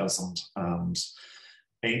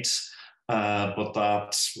 2008. But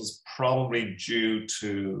that was probably due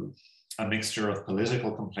to a mixture of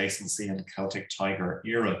political complacency and Celtic Tiger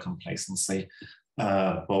era complacency.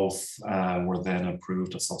 Both were then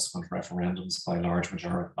approved at subsequent referendums by large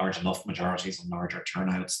enough majorities and larger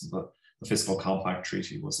turnouts. And the Fiscal Compact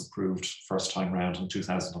Treaty was approved first time round in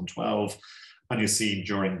 2012. And you see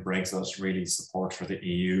during Brexit really support for the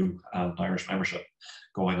EU and Irish membership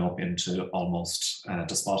going up into almost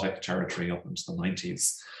despotic territory up into the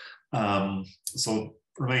 90s. So it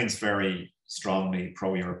remains very strongly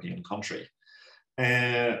pro-European country.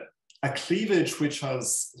 A cleavage which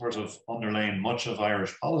has sort of underlain much of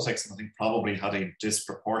Irish politics, and I think probably had a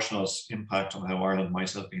disproportionate impact on how Ireland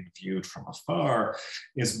might have been viewed from afar,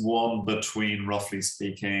 is one between, roughly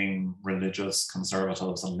speaking, religious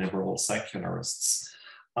conservatives and liberal secularists.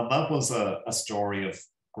 And that was a story of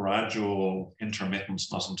gradual, intermittent,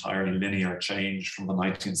 not entirely linear change from the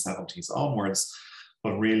 1970s onwards,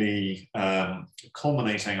 but really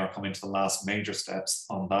culminating or coming to the last major steps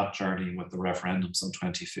on that journey with the referendums in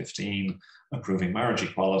 2015, approving marriage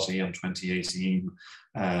equality, and 2018,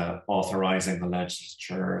 authorizing the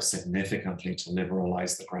legislature significantly to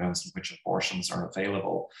liberalize the grounds on which abortions are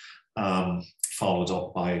available, followed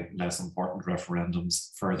up by less important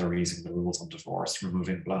referendums, further easing the rules on divorce,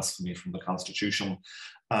 removing blasphemy from the constitution.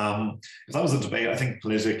 If that was a debate, I think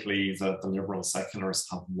politically the liberal secularists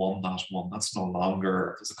have won that one. That's no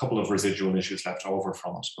longer, there's a couple of residual issues left over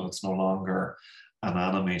from it, but it's no longer an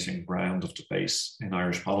animating ground of debate in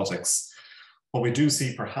Irish politics. What we do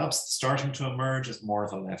see perhaps starting to emerge is more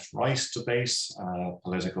of a left-right debate.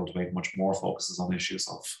 Political debate much more focuses on issues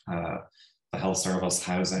of the health service,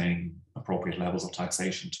 housing, appropriate levels of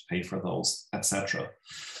taxation to pay for those, etc.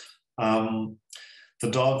 The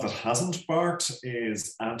dog that hasn't barked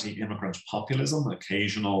is anti-immigrant populism,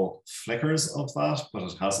 occasional flickers of that, but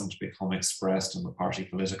it hasn't become expressed in the party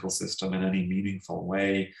political system in any meaningful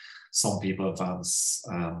way. Some people advance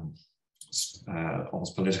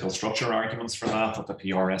almost political structure arguments for that the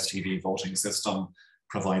PRSTV voting system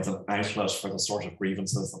provides an outlet for the sort of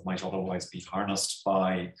grievances that might otherwise be harnessed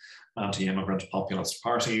by anti-immigrant populist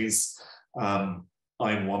parties.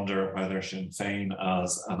 I wonder whether Sinn Féin,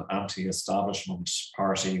 as an anti-establishment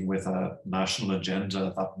party with a national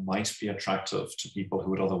agenda that might be attractive to people who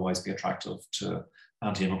would otherwise be attractive to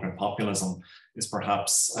anti-immigrant populism, is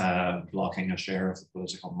perhaps blocking a share of the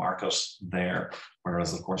political market there,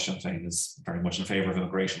 whereas of course Sinn Féin is very much in favour of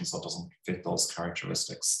immigration, so it doesn't fit those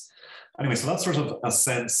characteristics. Anyway, so that's sort of a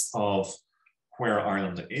sense of where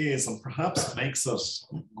Ireland is, and perhaps makes it,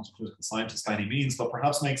 I'm not a political scientist by any means, but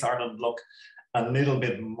perhaps makes Ireland look a little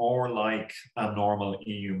bit more like a normal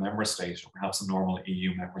EU member state, or perhaps a normal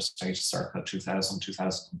EU member state circa 2000,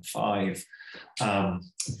 2005,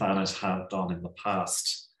 than it had done in the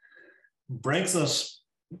past. Brexit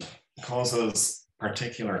causes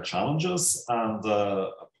particular challenges, and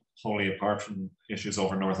wholly apart from issues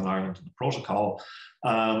over Northern Ireland and the protocol,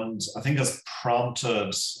 and I think has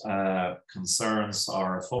prompted concerns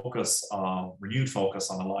or renewed focus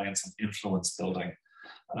on alliance and influence building.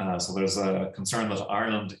 So there's a concern that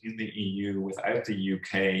Ireland in the EU without the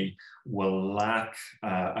UK will lack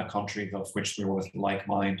a country of which we're with like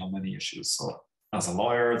mind on many issues. So as a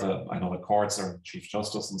lawyer, I know the courts or Chief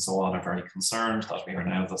Justice and so on are very concerned that we are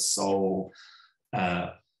now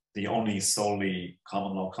the only solely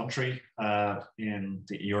common law country in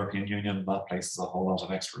the European Union. That places a whole lot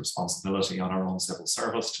of extra responsibility on our own civil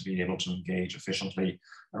service to be able to engage efficiently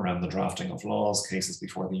around the drafting of laws, cases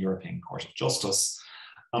before the European Court of Justice.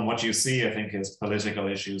 And what you see, I think, is political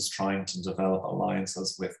issues trying to develop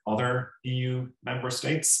alliances with other EU member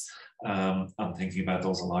states, and thinking about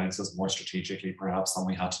those alliances more strategically, perhaps, than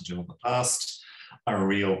we had to do in the past. A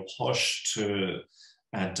real push to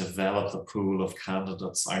develop the pool of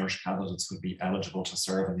candidates, Irish candidates who would be eligible to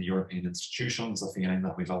serve in the European institutions, a feeling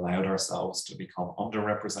that we've allowed ourselves to become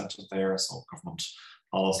underrepresented there. So government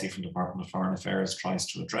policy from the Department of Foreign Affairs tries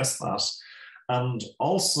to address that. And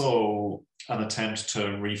also an attempt to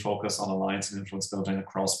refocus on alliance and influence building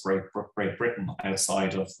across Great Britain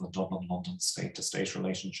outside of the Dublin-London state-to-state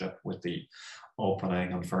relationship, with the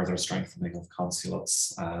opening and further strengthening of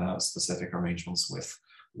consulates, specific arrangements with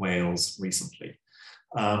Wales recently.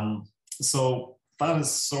 So that is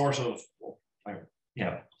sort of,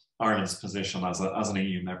 Ireland's position as an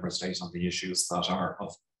EU member state on the issues that are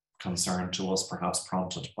of concern to us, perhaps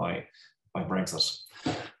prompted by Brexit.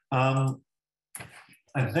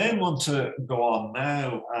 I then want to go on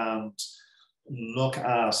now and look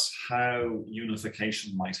at how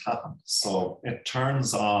unification might happen. So it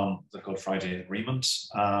turns on the Good Friday Agreement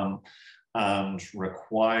and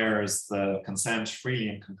requires the consent freely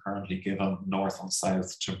and concurrently given North and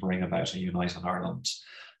South to bring about a united Ireland.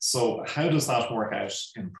 So how does that work out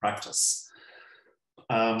in practice?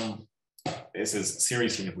 This is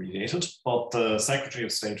seriously abbreviated, but the Secretary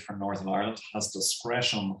of State for Northern Ireland has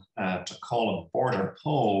discretion to call a border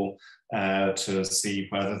poll to see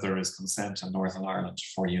whether there is consent in Northern Ireland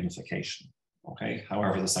for unification. Okay.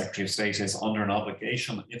 However, the Secretary of State is under an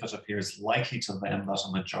obligation, if it appears likely to them that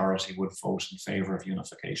a majority would vote in favour of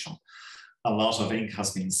unification. A lot of ink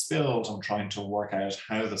has been spilled on trying to work out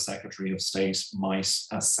how the Secretary of State might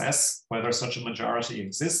assess whether such a majority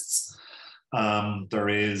exists. There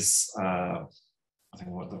is, I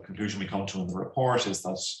think what the conclusion we come to in the report is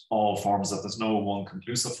that there's no one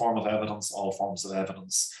conclusive form of evidence. All forms of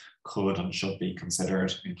evidence could and should be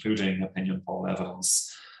considered, including opinion poll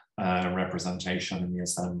evidence, representation in the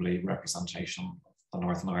Assembly, representation of the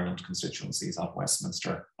Northern Ireland constituencies at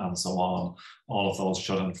Westminster, and so on. All of those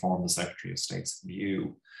should inform the Secretary of State's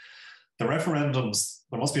view. The referendums,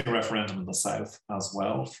 there must be a referendum in the South as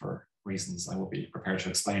well, for reasons I would be prepared to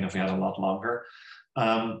explain if we had a lot longer.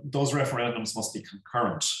 Those referendums must be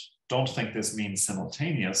concurrent. Don't think this means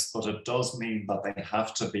simultaneous, but it does mean that they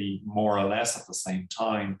have to be more or less at the same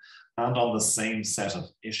time and on the same set of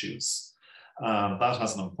issues. That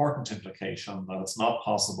has an important implication that it's not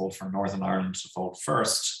possible for Northern Ireland to vote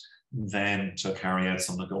first, then to carry out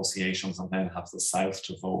some negotiations and then have the South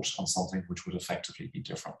to vote on something which would effectively be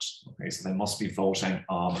different. Okay, so they must be voting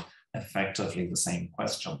on effectively the same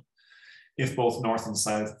question. If both North and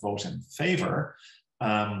South vote in favour,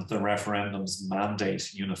 the referendums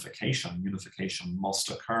mandate unification. Unification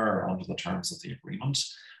must occur under the terms of the agreement.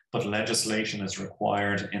 but legislation is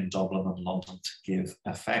required in Dublin and London to give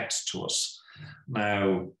effect to it.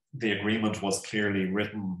 Now, the agreement was clearly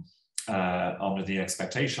written under the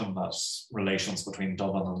expectation that relations between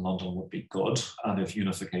Dublin and London would be good, and if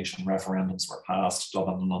unification referendums were passed,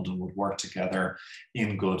 Dublin and London would work together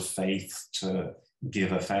in good faith to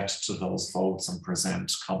give effect to those votes and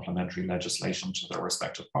present complementary legislation to their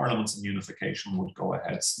respective parliaments, and unification would go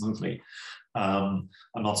ahead smoothly. I'm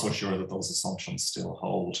not so sure that those assumptions still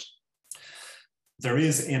hold. There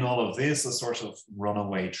is in all of this a sort of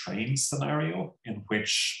runaway train scenario in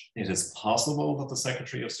which it is possible that the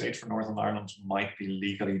Secretary of State for Northern Ireland might be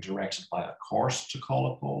legally directed by a court to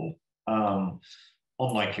call a poll.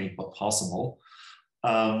 Unlikely, but possible.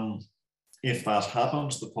 If that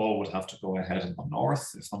happened, the poll would have to go ahead in the north.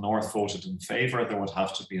 If the north voted in favour, there would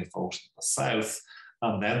have to be a vote in the south,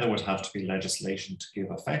 and then there would have to be legislation to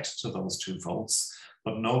give effect to those two votes.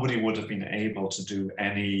 But nobody would have been able to do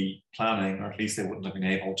any planning, or at least they wouldn't have been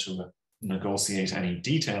able to negotiate any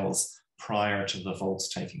details prior to the votes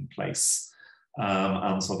taking place.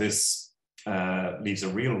 And so this leaves a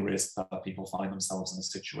real risk that people find themselves in a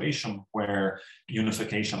situation where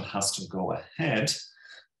unification has to go ahead,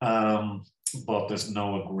 but there's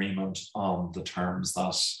no agreement on the terms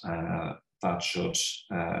on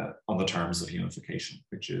the terms of unification,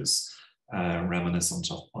 which is reminiscent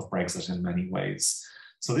of Brexit in many ways.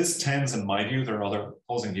 So this tends, in my view, there are other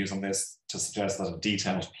opposing views on this, to suggest that a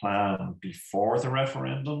detailed plan before the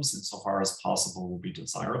referendums, insofar as possible, will be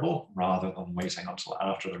desirable, rather than waiting until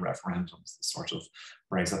after the referendums, the sort of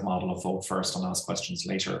Brexit model of vote first and ask questions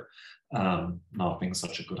later, not being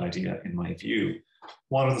such a good idea in my view.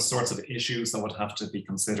 What are the sorts of issues that would have to be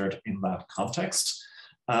considered in that context?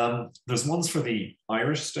 There's ones for the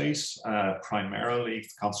Irish state, primarily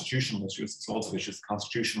constitutional issues. There's lots of issues.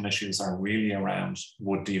 Constitutional issues are really around,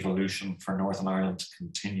 would devolution for Northern Ireland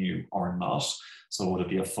continue or not? So would it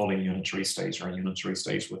be a fully unitary state, or a unitary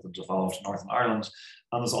state with a devolved Northern Ireland?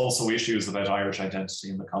 And there's also issues about Irish identity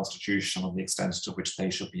in the constitution and the extent to which they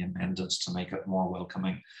should be amended to make it more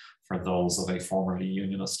welcoming for those of a formerly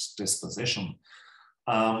unionist disposition.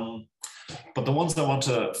 But the ones I want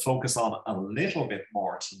to focus on a little bit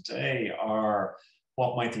more today are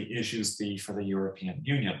what might the issues be for the European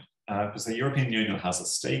Union, because the European Union has a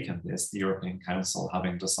stake in this, the European Council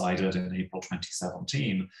having decided in April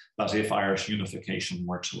 2017 that if Irish unification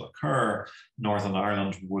were to occur, Northern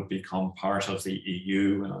Ireland would become part of the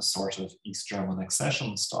EU in a sort of East German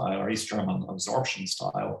accession style, or East German absorption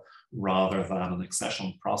style, rather than an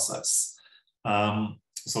accession process.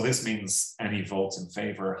 So this means any votes in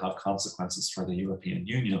favour have consequences for the European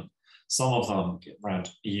Union. Some of them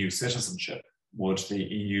around EU citizenship. Would the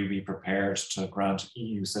EU be prepared to grant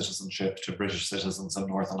EU citizenship to British citizens in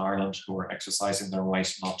Northern Ireland who are exercising their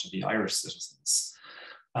right not to be Irish citizens?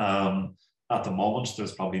 At the moment,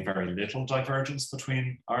 there's probably very little divergence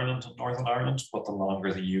between Ireland and Northern Ireland, but the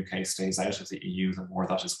longer the UK stays out of the EU, the more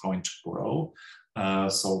that is going to grow.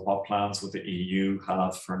 So what plans would the EU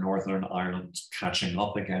have for Northern Ireland catching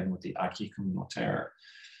up again with the acquis communautaire?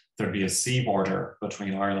 There'd be a sea border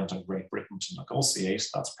between Ireland and Great Britain to negotiate.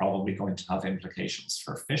 That's probably going to have implications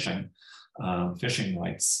for fishing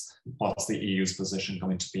rights. What's the EU's position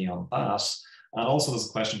going to be on that? And also there's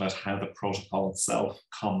a question about how the protocol itself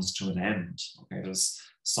comes to an end. Okay, there's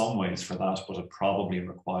some ways for that, but it probably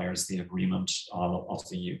requires the agreement of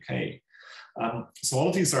the UK. So all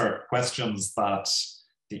of these are questions that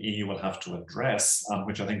the EU will have to address, and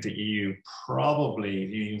which I think the EU probably,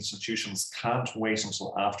 the EU institutions can't wait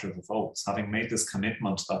until after the votes. Having made this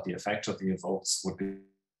commitment that the effect of the votes would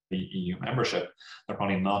be EU membership, they're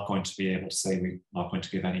probably not going to be able to say we're not going to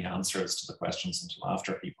give any answers to the questions until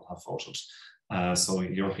after people have voted. So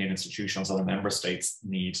European institutions, other member states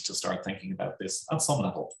need to start thinking about this at some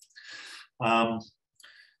level.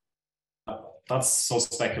 That's so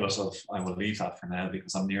speculative, I will leave that for now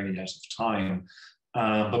because I'm nearly out of time.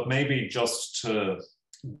 But maybe just to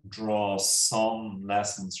draw some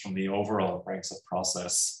lessons from the overall Brexit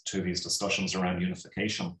process to these discussions around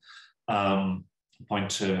unification, point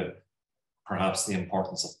to perhaps the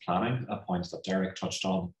importance of planning, a point that Derek touched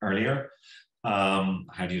on earlier.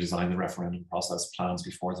 How do you design the referendum process? Plans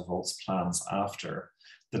before the votes, plans after.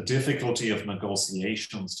 The difficulty of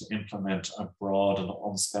negotiations to implement a broad and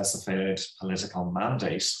unspecified political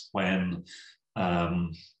mandate when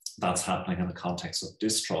that's happening in the context of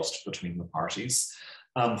distrust between the parties.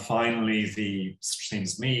 And finally,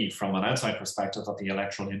 seems to me from an outside perspective that the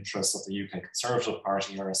electoral interests of the UK Conservative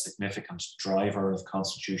Party are a significant driver of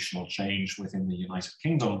constitutional change within the United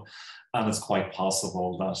Kingdom. And it's quite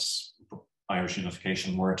possible that Irish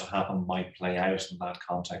unification were to happen might play out in that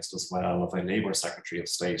context as well, of a Labour Secretary of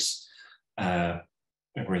State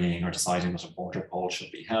agreeing or deciding that a border poll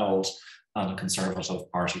should be held, and a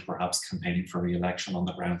Conservative Party perhaps campaigning for re-election on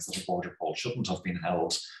the grounds that a border poll shouldn't have been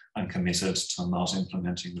held, and committed to not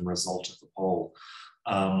implementing the result of the poll.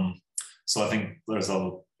 So I think has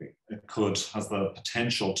the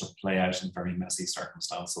potential to play out in very messy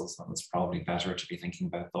circumstances, and it's probably better to be thinking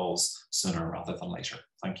about those sooner rather than later.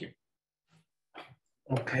 Thank you.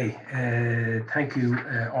 Okay, thank you,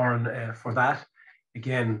 Oran, for that.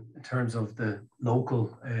 Again, in terms of the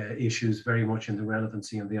local issues, very much in the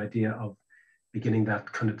relevancy and the idea of beginning that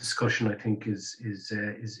kind of discussion, I think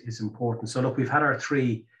is important. So look, we've had our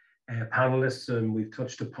three panelists, and we've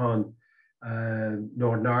touched upon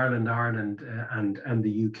Northern Ireland, and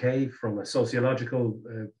the UK from a sociological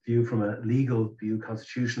view, from a legal view,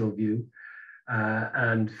 constitutional view,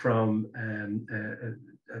 and from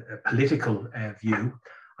a political view.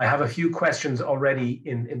 I have a few questions already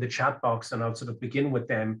in the chat box, and I'll sort of begin with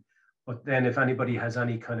them. But then if anybody has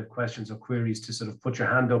any kind of questions or queries, to sort of put your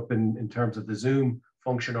hand up in terms of the Zoom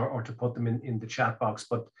function, or to put them in the chat box.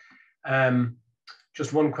 But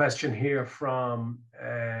just one question here from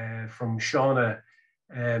Shauna.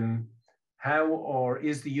 How or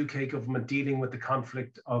is the UK government dealing with the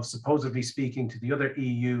conflict of supposedly speaking to the other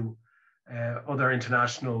EU, other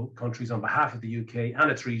international countries on behalf of the UK and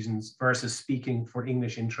its reasons, versus speaking for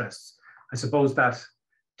English interests? I suppose that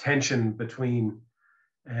tension between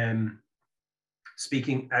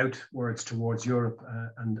speaking outwards towards Europe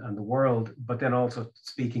and the world, but then also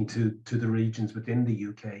speaking to the regions within the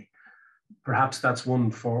UK. Perhaps that's one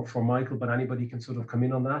for Michael, but anybody can sort of come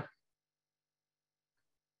in on that.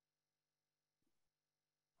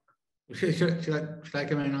 Should I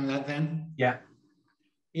come in on that then? Yeah.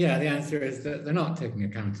 Yeah, the answer is that they're not taking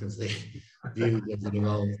account of the views of the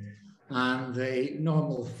devolved. And the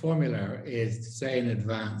normal formula is to say in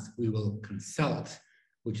advance, we will consult,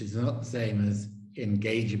 which is not the same as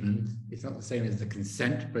engagement. It's not the same as the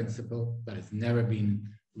consent principle. That has never been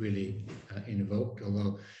really invoked,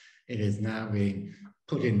 although it is now being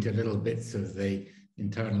put into little bits of the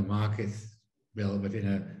internal markets bill, but in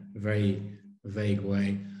a very vague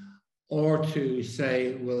way. Or to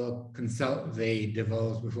say, we'll consult the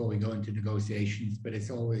devolved before we go into negotiations, but it's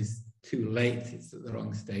always too late. It's at the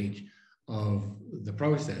wrong stage of the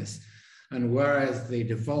process. And whereas the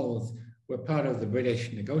devolved were part of the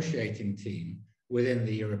British negotiating team within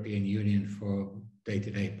the European Union for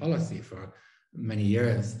day-to-day policy for many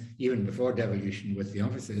years, even before devolution with the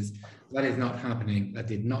officers, that is not happening. That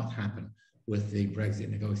did not happen with the Brexit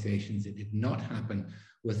negotiations. It did not happen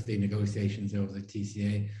with the negotiations over the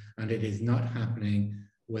TCA, and it is not happening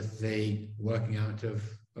with the working out of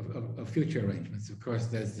future arrangements. Of course,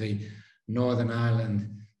 there's the Northern Ireland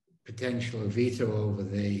potential veto over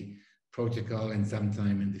the protocol in some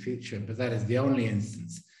time in the future, but that is the only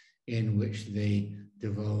instance in which the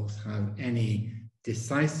devolved have any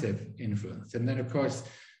decisive influence. And then, of course,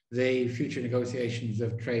 the future negotiations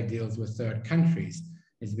of trade deals with third countries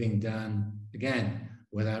is being done, again,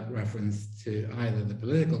 without reference to either the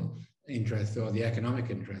political interests or the economic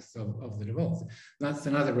interests of the devolved. That's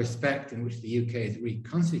another respect in which the UK is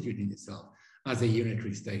reconstituting itself as a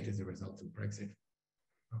unitary state as a result of Brexit.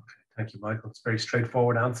 Okay, thank you, Michael. It's a very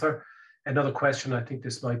straightforward answer. Another question, I think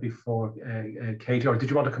this might be for Katy, or did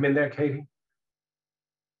you want to come in there, Katy?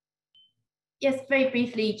 Yes, very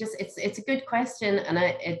briefly, just it's a good question, and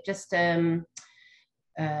it just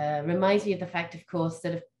reminds me of the fact, of course,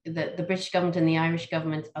 that the British government and the Irish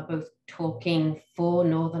government are both talking for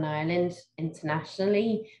Northern Ireland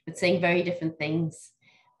internationally, but saying very different things,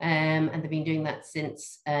 and they've been doing that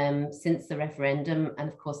since the referendum, and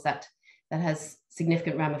of course that has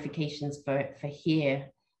significant ramifications for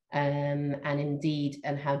here, and indeed,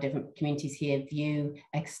 and how different communities here view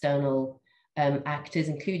external actors,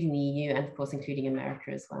 including the EU, and of course including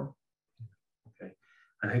America as well. Okay,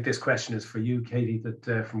 I think this question is for you, Katy,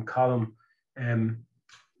 that from Colm.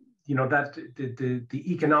 You know, that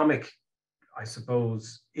the economic, I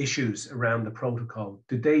suppose, issues around the protocol,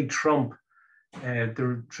 did they trump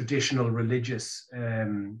the traditional religious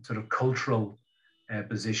sort of cultural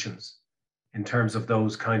positions in terms of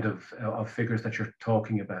those kind of figures that you're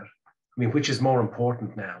talking about? I mean, which is more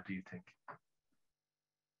important now, do you think?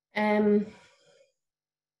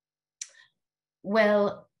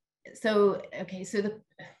 Well, so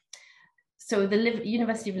the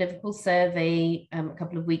University of Liverpool survey a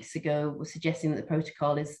couple of weeks ago was suggesting that the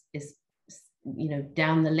protocol is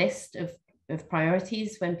down the list of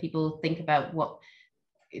priorities when people think about what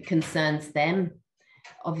concerns them.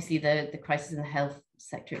 Obviously, the crisis in the health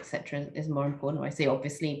sector, etc., is more important. I say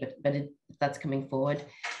obviously, but that's coming forward.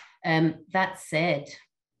 That said,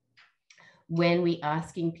 when we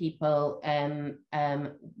asking people,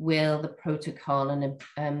 will the protocol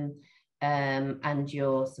and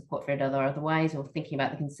your support for it otherwise, or thinking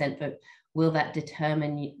about the consent vote, will that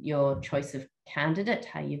determine your choice of candidate,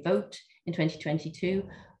 how you vote in 2022?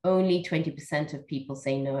 Only 20% of people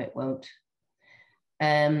say no, it won't.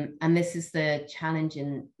 And this is the challenge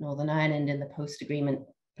in Northern Ireland in the post-agreement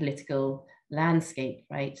political landscape,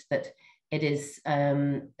 right? That it is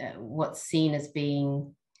what's seen as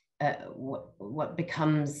being what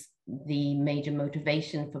becomes the major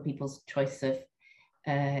motivation for people's choice of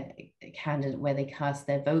candidate, where they cast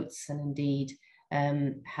their votes, and indeed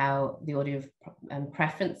how the order of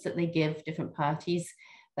preference that they give different parties.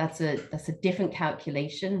 That's a different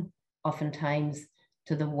calculation oftentimes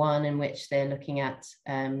to the one in which they're looking at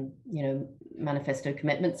manifesto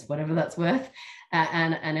commitments, whatever that's worth,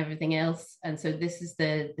 and everything else. And so this is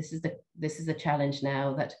the challenge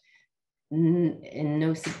now, that in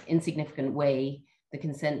no insignificant way the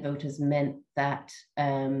consent vote has meant that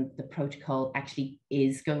the protocol actually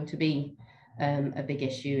is going to be a big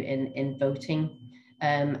issue in voting.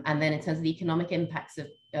 And then in terms of the economic impacts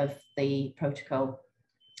of the protocol,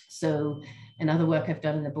 so in other work I've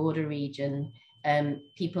done in the border region,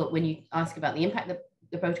 people, when you ask about the impact that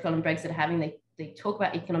the protocol and Brexit are having, they talk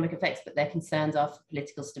about economic effects, but their concerns are for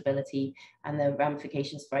political stability and the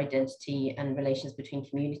ramifications for identity and relations between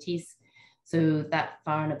communities. So that,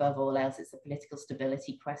 far and above all else, it's a political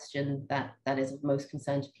stability question that is of most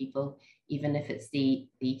concern to people, even if it's the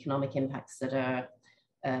economic impacts that are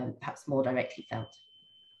perhaps more directly felt.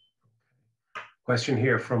 Question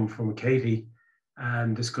here from Katy,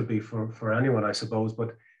 and this could be for anyone, I suppose,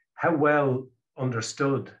 but how well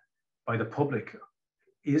understood by the public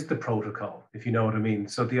is the protocol, if you know what I mean?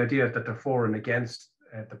 So the idea that they're for and against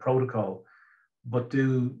the protocol, but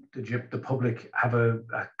do the public have a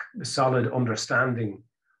solid understanding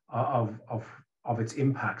of its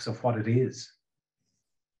impacts, of what it is?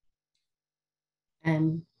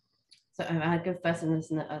 So I'll go first and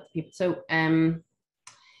listen to other people. So in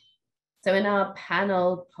our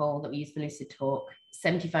panel poll that we use for Lucid Talk,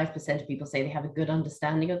 75% of people say they have a good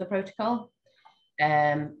understanding of the protocol,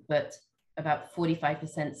 but about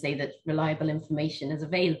 45% say that reliable information is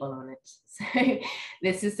available on it. So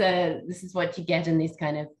this is what you get in this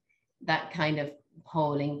that kind of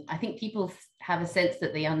polling. I think people have a sense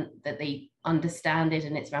that they understand it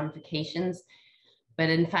and its ramifications, but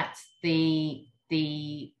in fact the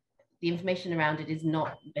information around it is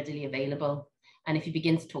not readily available. And if you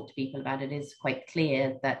begin to talk to people about it, it is quite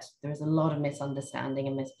clear that there is a lot of misunderstanding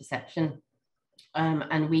and misperception.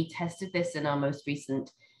 And we tested this in our most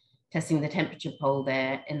recent testing the temperature poll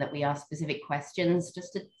there, in that we asked specific questions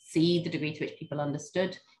just to see the degree to which people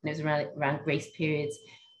understood. And it was around grace periods.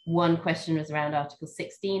 One question was around Article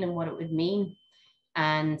 16 and what it would mean.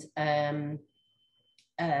 And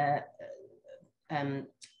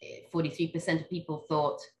 43% of people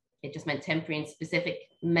thought it just meant temporary and specific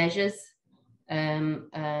measures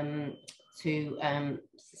to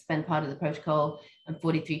suspend part of the protocol, and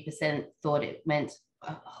 43% thought it meant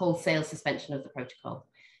a wholesale suspension of the protocol,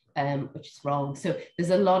 which is wrong. So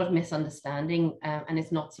there's a lot of misunderstanding, and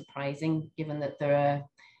it's not surprising given that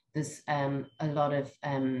there's a lot of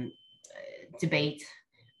debate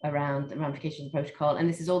around the ramifications of the protocol. And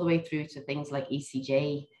this is all the way through to things like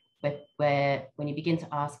ECJ, where when you begin to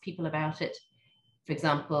ask people about it, for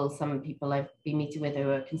example, some people I've been meeting with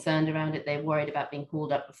who are concerned around it, they're worried about being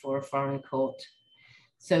called up before a foreign court.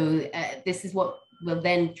 So this is what will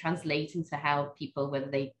then translate into how people, whether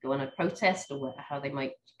they go on a protest or how they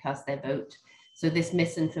might cast their vote. So this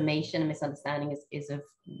misinformation and misunderstanding is of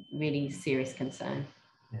really serious concern.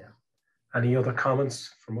 Yeah. Any other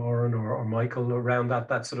comments from Oran or Michael around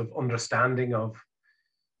that sort of understanding of?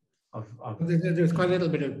 There's quite a little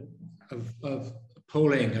bit of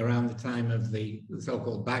polling around the time of the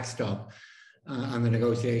so-called backstop and the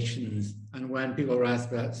negotiations, and when people were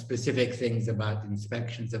asked about specific things about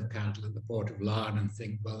inspections of cattle at the port of Larne and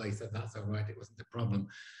things, well, they said that's all right, it wasn't a problem.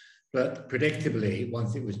 But predictably,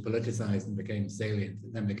 once it was politicized and became salient,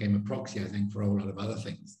 it then became a proxy, I think, for a whole lot of other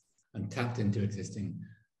things and tapped into existing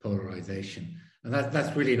polarization. And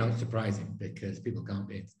that's really not surprising, because people can't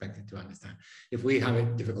be expected to understand. If we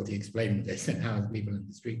have difficulty explaining this, and how are people in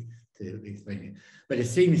the street to explain it? But it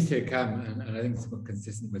seems to come, and I think it's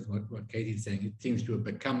consistent with what Katy is saying, it seems to have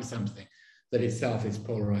become something that itself is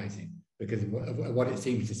polarizing, because of what it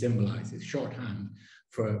seems to symbolize. It's shorthand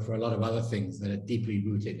for a lot of other things that are deeply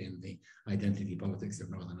rooted in the identity politics of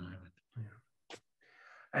Northern Ireland.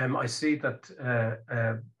 I see that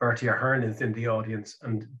Bertie Ahern is in the audience,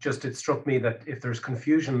 and just it struck me that if there's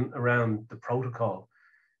confusion around the protocol,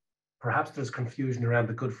 perhaps there's confusion around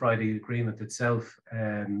the Good Friday Agreement itself,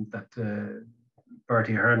 that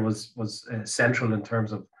Bertie Ahern was central in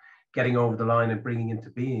terms of getting over the line and bringing into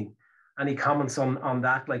being. Any comments on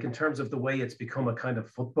that, like in terms of the way it's become a kind of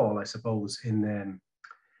football, I suppose, in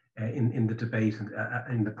the debate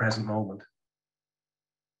in the present moment?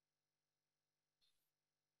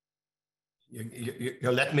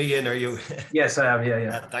 You're letting me in, are you? Yes, I am.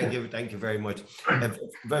 Yeah. Thank you very much.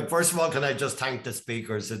 But first of all, can I just thank the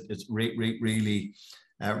speakers? It's really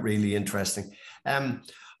interesting.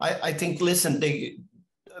 I think, listen,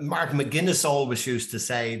 Mark McGuinness always used to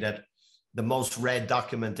say that the most read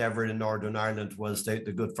document ever in Northern Ireland was the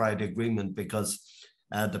Good Friday Agreement, because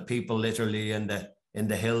the people literally in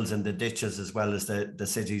the hills and the ditches, as well as the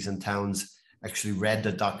cities and towns, actually read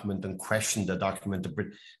the document and questioned the document,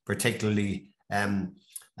 particularly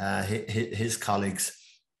his colleagues.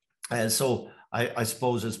 So I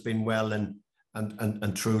suppose it's been well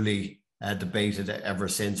and truly debated ever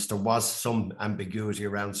since. There was some ambiguity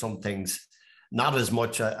around some things, not as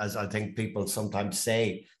much as I think people sometimes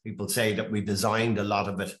say. People say that we designed a lot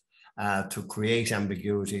of it to create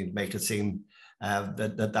ambiguity and make it seem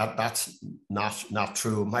that's not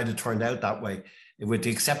true. It might have turned out that way. With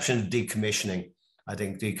the exception of decommissioning, I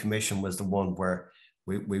think decommission was the one where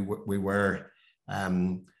we were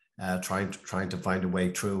trying to find a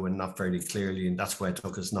way through, and not very clearly, and that's why it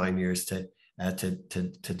took us 9 years to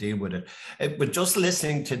deal with it. But just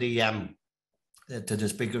listening to the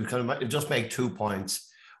speaker, can just make 2 points.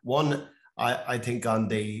 One, I think on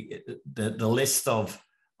the list of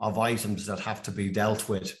items that have to be dealt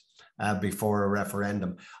with before a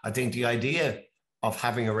referendum, I think the idea of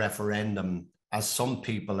having a referendum, as some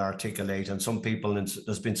people articulate, and some people, and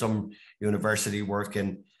there's been some university work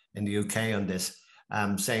in the UK on this,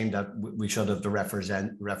 saying that we should have the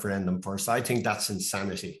referendum first. I think that's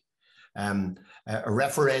insanity. A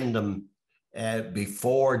referendum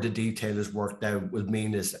before the detail is worked out will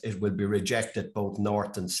mean it will be rejected both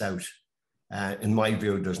north and south. In my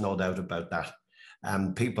view, there's no doubt about that.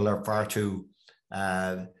 People are far too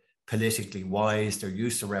politically wise. They're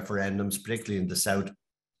used to referendums, particularly in the south.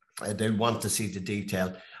 They want to see the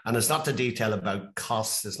detail, and it's not the detail about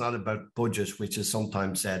costs. It's not about budget, which is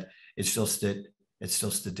sometimes said. It's just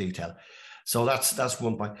the detail. So that's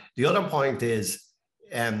one point. The other point is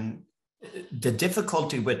the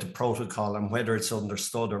difficulty with the protocol and whether it's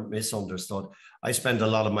understood or misunderstood. I spend a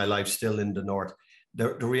lot of my life still in the north.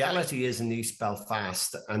 The reality is, in East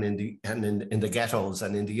Belfast and in the ghettos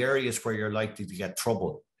and in the areas where you're likely to get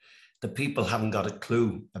trouble, the people haven't got a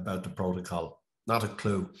clue about the protocol. Not a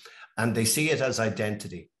clue. And they see it as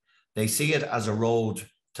identity. They see it as a road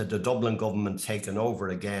to the Dublin government taking over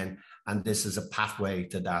again. And this is a pathway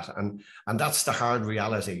to that. And that's the hard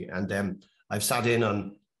reality. And I've sat in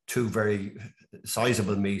on 2 very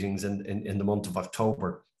sizable meetings in the month of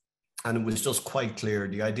October. And it was just quite clear.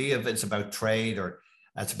 The idea of it's about trade, or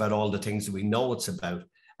it's about all the things that we know it's about,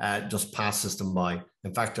 just passes them by.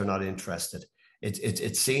 In fact, they're not interested.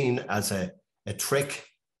 It's seen as a trick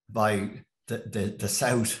by the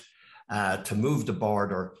South to move the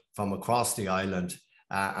border from across the island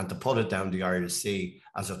and to put it down the Irish Sea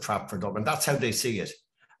as a trap for Dublin. That's how they see it.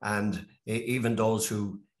 And even those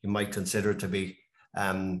who you might consider to be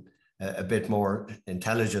a bit more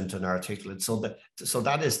intelligent and articulate. So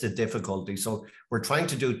that is the difficulty. So we're trying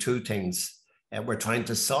to do 2 things. We're trying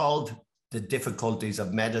to solve the difficulties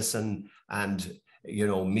of medicine and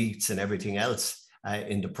meats and everything else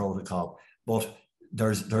in the protocol. But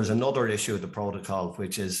there's another issue of the protocol,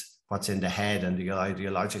 which is what's in the head and the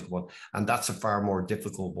ideological one. And that's a far more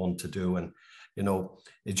difficult one to do. And,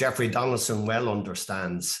 Jeffrey Donaldson well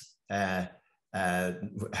understands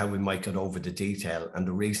how we might get over the detail. And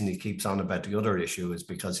the reason he keeps on about the other issue is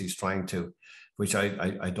because he's trying to, which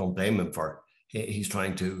I don't blame him for, he's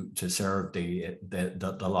trying to serve the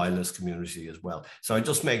loyalist community as well. So I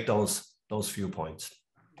just make those few points.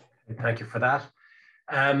 Thank you for that.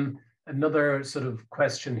 Another sort of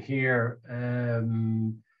question here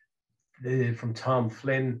from Tom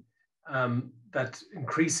Flynn, that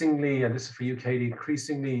increasingly, and this is for you, Katy,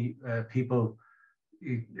 increasingly people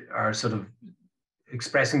are sort of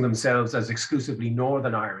expressing themselves as exclusively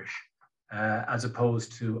Northern Irish, as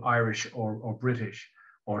opposed to Irish or British,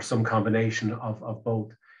 or some combination of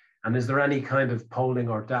both. And is there any kind of polling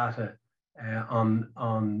or data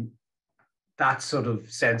on that sort of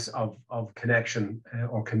sense of connection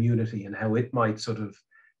or community, and how it might sort of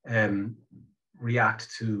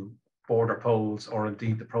react to border polls, or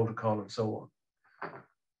indeed the protocol and so on?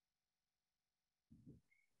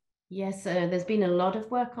 Yes, there's been a lot of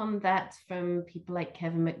work on that from people like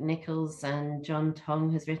Kevin McNichols, and John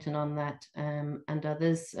Tong has written on that, and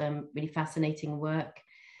others, really fascinating work.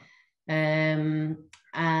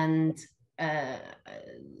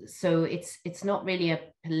 So it's not really a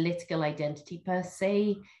political identity per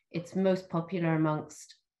se. It's most popular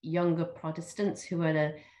amongst younger Protestants who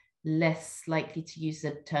are less likely to use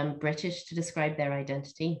the term British to describe their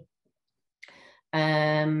identity.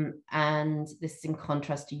 And this is in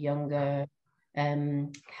contrast to younger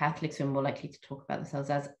Catholics who are more likely to talk about themselves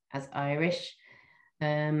as Irish.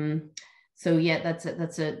 So yeah,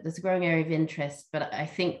 that's a growing area of interest, but I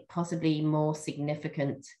think possibly more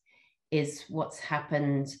significant is what's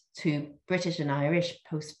happened to British and Irish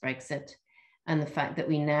post-Brexit, and the fact that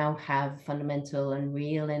we now have fundamental and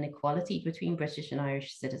real inequality between British and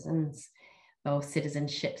Irish citizens, or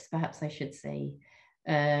citizenships, perhaps I should say,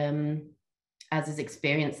 as is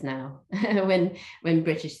experienced now when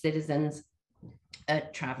British citizens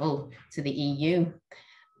travel to the EU.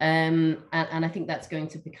 And I think that's going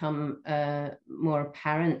to become more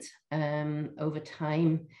apparent over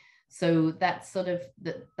time. So that's sort of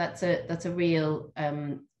that's a real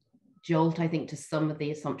jolt, I think, to some of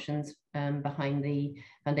the assumptions behind the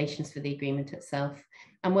foundations for the agreement itself.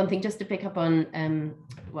 And one thing, just to pick up on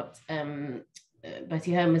what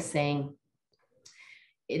Bertie Ahern was saying,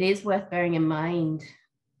 it is worth bearing in mind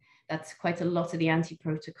that quite a lot of the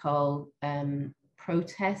anti-protocol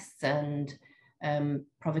protests and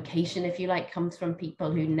provocation, if you like, comes from people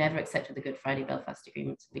who never accepted the Good Friday Belfast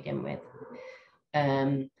Agreement to begin with,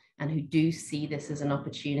 and who do see this as an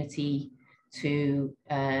opportunity to,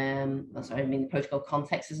 the protocol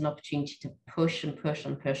context as an opportunity to push and push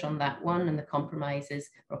and push on that one and the compromises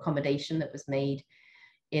or accommodation that was made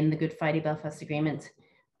in the Good Friday Belfast Agreement.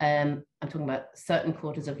 I'm talking about certain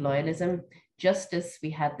quarters of loyalism, just as we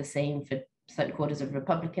had the same for certain quarters of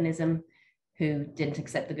republicanism who didn't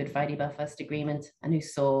accept the Good Friday Belfast Agreement and who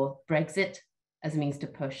saw Brexit as a means to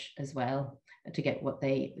push as well to get what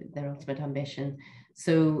their ultimate ambition.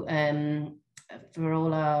 So for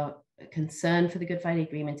all our concern for the Good Friday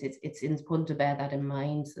Agreement, it's important to bear that in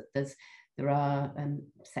mind, that there are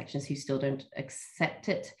sections who still don't accept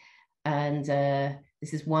it. And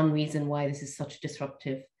this is one reason why this is such a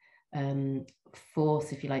disruptive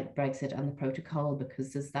force, if you like, Brexit and the protocol,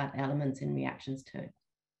 because there's that element in reactions to it.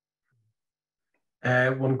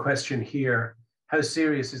 One question here. How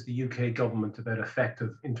serious is the UK government about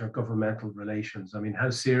effective intergovernmental relations? I mean, how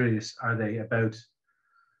serious are they about,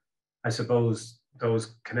 I suppose,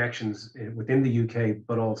 those connections within the UK,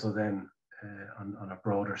 but also then on a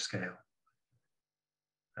broader scale?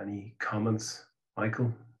 Any comments,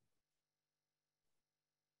 Michael?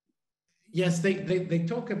 Yes, they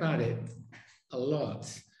talk about it a lot,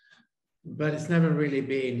 but it's never really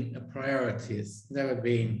been a priority. It's never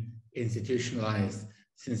been institutionalized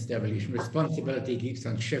since devolution. Responsibility keeps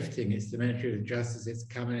on shifting. It's the Ministry of Justice, it's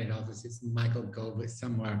Cabinet Office, it's Michael Gove, it's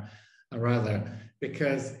somewhere or other,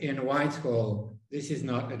 because in Whitehall, this is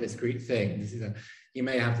not a discrete thing. This is you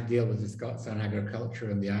may have to deal with the Scots on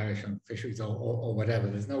agriculture and the Irish on fisheries or whatever.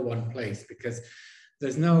 There's no one place, because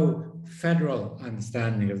there's no federal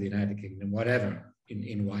understanding of the United Kingdom, whatever,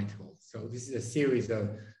 in Whitehall. So this is a series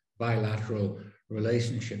of bilateral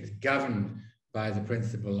relationships governed by the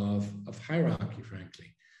principle of hierarchy,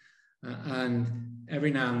 frankly. And every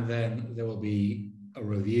now and then there will be a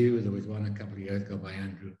review. There was one a couple of years ago by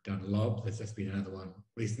Andrew Dunlop. There's just been another one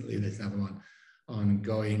recently. There's another one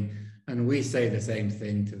ongoing. And we say the same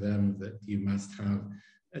thing to them, that you must have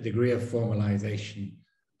a degree of formalization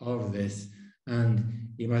of this. And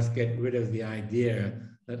you must get rid of the idea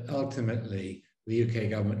that ultimately the UK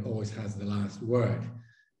government always has the last word,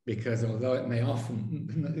 because although it may often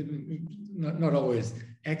not always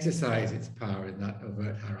exercise its power in that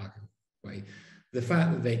overt hierarchical way, the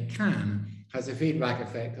fact that they can has a feedback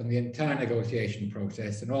effect on the entire negotiation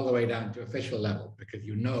process and all the way down to official level, because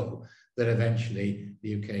you know that eventually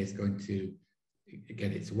the UK is going to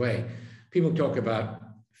get its way. People talk about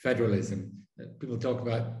federalism. People talk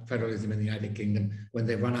about federalism in the United Kingdom when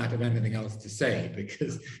they run out of anything else to say,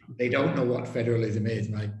 because they don't know what federalism is.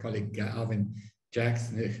 My colleague Alvin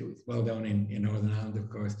Jackson, who's well known in Northern Ireland,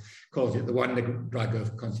 of course, calls it the wonder drug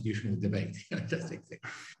of constitutional debate.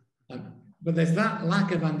 But there's that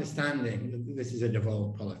lack of understanding that this is a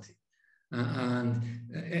devolved polity. And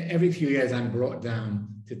every few years I'm brought down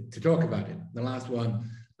to talk about it. The last one,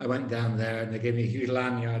 I went down there and they gave me a huge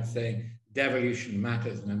lanyard saying, devolution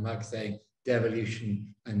matters, and a mug saying,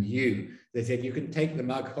 devolution and you. They said, you can take the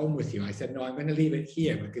mug home with you. I said, no, I'm going to leave it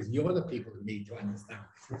here because you're the people who need to understand.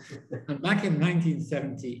 And back in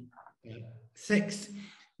 1976,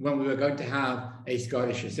 when we were going to have a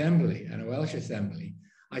Scottish Assembly and a Welsh Assembly,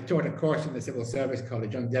 I taught a course in the Civil Service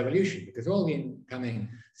College on devolution, because all the incoming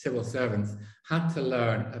civil servants had to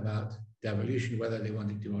learn about devolution, whether they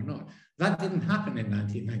wanted to or not. That didn't happen in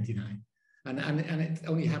 1999. And it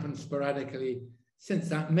only happened sporadically since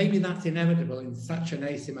that. Maybe that's inevitable in such an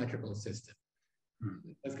asymmetrical system.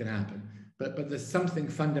 That's going to happen. But there's something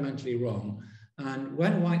fundamentally wrong. And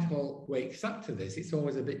when Whitehall wakes up to this, it's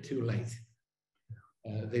always a bit too late.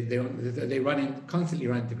 They constantly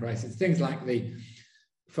run into crisis. Things like the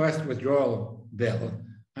first withdrawal bill,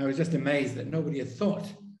 I was just amazed that nobody had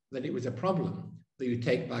thought that it was a problem that you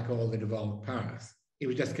take back all the devolved powers. It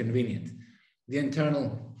was just convenient. The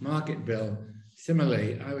internal market bill,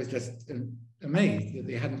 similarly, I was just amazed that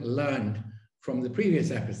they hadn't learned from the previous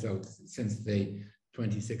episodes since the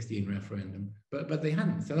 2016 referendum, but they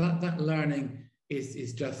hadn't. So that learning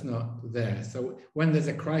is just not there. So when there's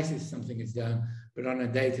a crisis, something is done, but on a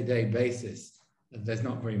day-to-day basis, there's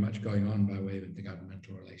not very much going on by way of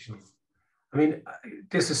intergovernmental relations. I mean,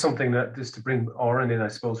 this is something that, just to bring Oran in, I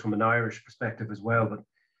suppose, from an Irish perspective as well, but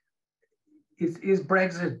is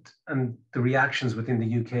Brexit and the reactions within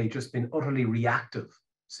the UK just been utterly reactive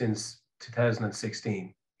since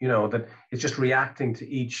 2016? You know, that it's just reacting to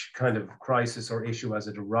each kind of crisis or issue as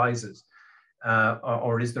it arises,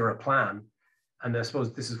 or is there a plan? And I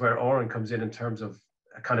suppose this is where Oran comes in terms of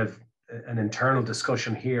a kind of an internal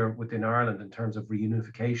discussion here within Ireland in terms of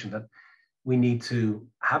reunification, that we need to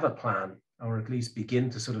have a plan, or at least begin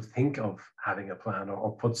to sort of think of having a plan,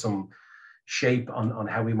 or put some shape on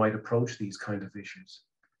how we might approach these kind of issues.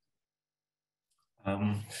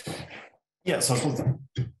 Yeah, so I suppose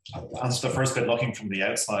answer the first bit, looking from the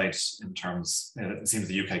outside in terms, it seems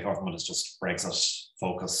the UK government is just Brexit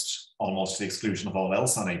focused almost to the exclusion of all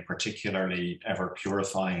else, and a particularly ever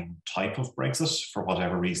purifying type of Brexit for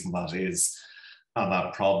whatever reason that is. And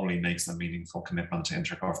that probably makes a meaningful commitment to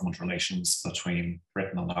intergovernment relations between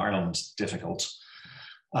Britain and Ireland difficult.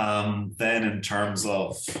 Then in terms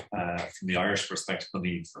of, from the Irish perspective, the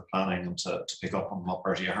need for planning, and to pick up on what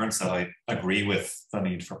Bertie Ahern said, I agree with the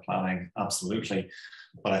need for planning, absolutely.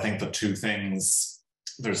 But I think the two things,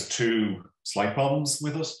 there's two slight problems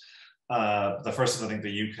with it. The first is I think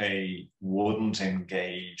the UK wouldn't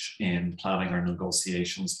engage in planning or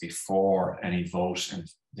negotiations before any vote in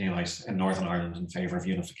Northern Ireland in favour of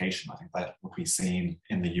unification. I think that would be seen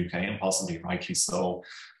in the UK, and possibly rightly so,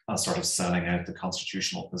 as sort of selling out the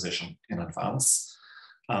constitutional position in advance.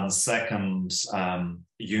 And second,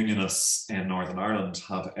 unionists in Northern Ireland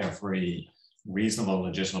have every reasonable,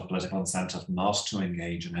 legitimate political incentive not to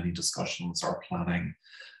engage in any discussions or planning,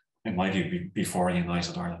 in my view, before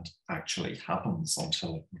United Ireland actually happens,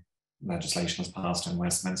 until legislation is passed in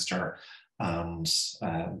Westminster and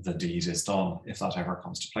the deed is done, if that ever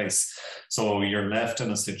comes to place. So you're left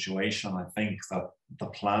in a situation, I think, that the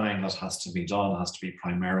planning that has to be done has to be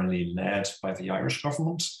primarily led by the Irish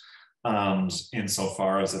government. And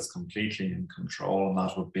insofar as it's completely in control, and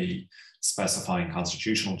that would be specifying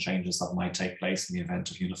constitutional changes that might take place in the event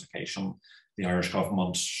of unification, the Irish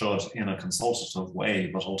government should, in a consultative way,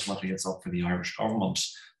 but ultimately it's up for the Irish government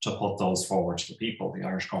to put those forward to the people. The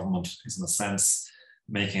Irish government is, in a sense,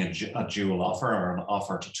 making a dual offer, or an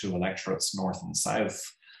offer to two electorates, north and south.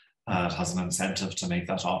 It has an incentive to make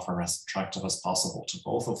that offer as attractive as possible to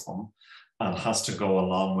both of them, and has to go a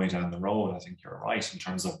long way down the road. I think you're right in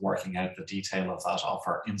terms of working out the detail of that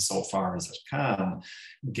offer insofar as it can,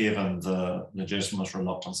 given the legitimate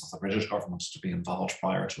reluctance of the British government to be involved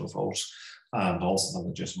prior to a vote, and also the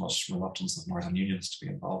legitimate reluctance of Northern Unions to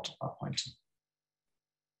be involved at that point.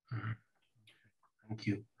 Thank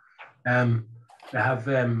you. I have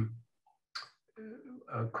a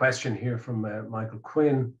question here from Michael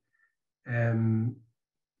Quinn. From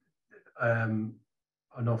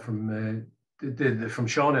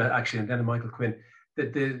Shauna, actually, and then Michael Quinn.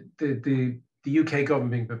 The UK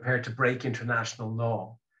government being prepared to break international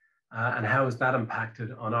law, and how has that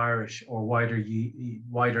impacted on Irish or wider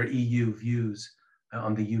EU views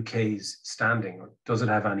on the UK's standing, or does it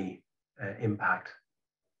have any impact?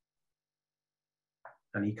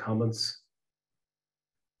 Any comments?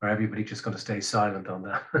 Or everybody just going to stay silent on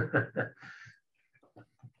that?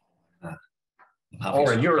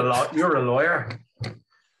 Oran, you're a lawyer.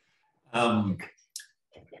 Yeah,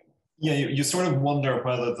 you sort of wonder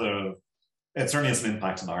whether it certainly has an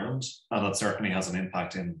impact in Ireland, and it certainly has an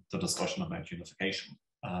impact in the discussion about unification.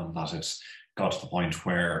 That it got to the point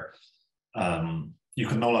where you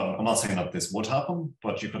could no longer, I'm not saying that this would happen,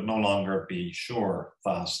 but you could no longer be sure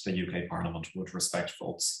that the UK Parliament would respect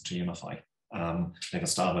votes to unify. They've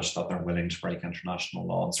established that they're willing to break international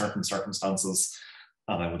law in certain circumstances,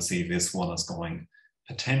 and I would see this one as going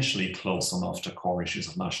potentially close enough to core issues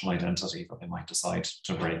of national identity that they might decide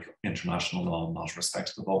to break international law and not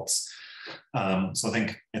respect the votes. So I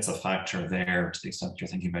think it's a factor there to the extent you're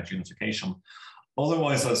thinking about unification.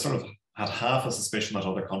 Otherwise, I sort of had half a suspicion that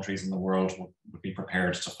other countries in the world would be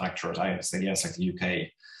prepared to factor it out. Say, yes, like the UK,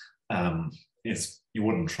 you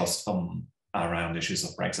wouldn't trust them around issues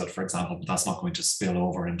of Brexit, for example, but that's not going to spill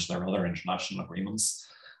over into their other international agreements.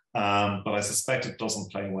 But I suspect it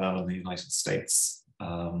doesn't play well in the United States,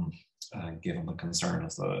 given the concern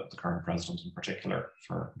of the current president in particular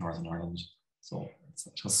for Northern Ireland. So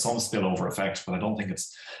it has some spillover effect, but I don't think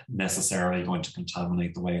it's necessarily going to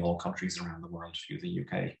contaminate the way all countries around the world view the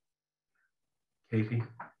UK. Katy?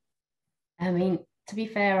 I mean, to be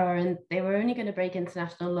fair, Oran, they were only going to break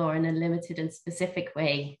international law in a limited and specific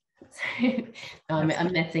way. So, no,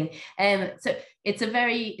 I'm messing. So it's a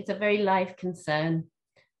very live concern,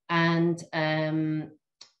 and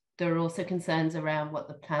there are also concerns around what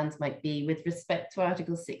the plans might be with respect to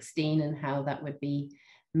Article 16 and how that would be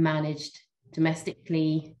managed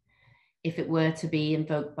domestically if it were to be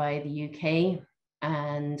invoked by the UK.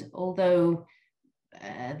 And although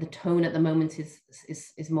the tone at the moment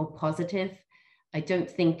is more positive, I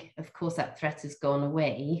don't think, of course, that threat has gone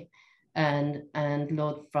away. And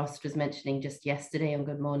Lord Frost was mentioning just yesterday on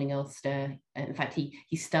Good Morning Ulster. In fact,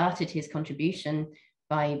 he started his contribution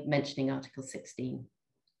by mentioning Article 16.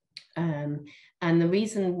 And the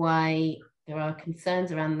reason why there are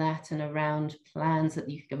concerns around that and around plans that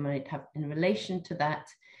the UK government have in relation to that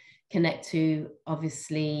connect to,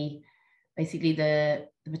 obviously, basically the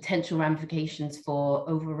potential ramifications for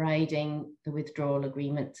overriding the withdrawal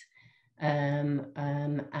agreement, and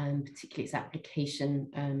particularly its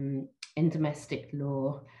application in domestic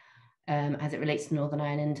law as it relates to Northern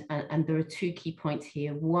Ireland. And there are two key points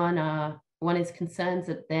here. One is concerns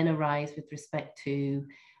that then arise with respect to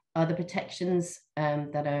other protections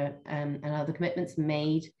that are and other commitments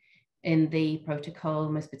made in the protocol,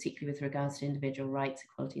 most particularly with regards to individual rights,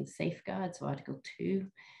 equality and safeguards, so Article 2,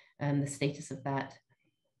 the status of that.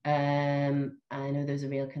 I know those are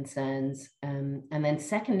real concerns. And then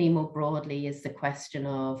secondly, more broadly, is the question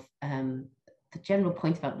of the general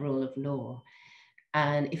point about rule of law.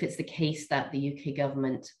 And if it's the case that the UK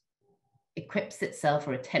government equips itself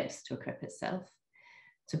or attempts to equip itself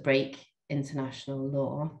to break international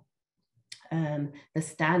law, the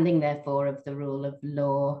standing, therefore, of the rule of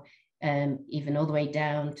law, even all the way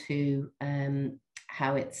down to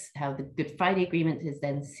how the Good Friday Agreement is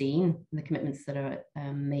then seen, and the commitments that are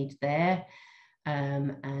made there,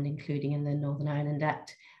 and including in the Northern Ireland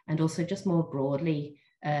Act, and also just more broadly,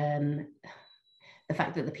 the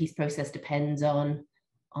fact that the peace process depends on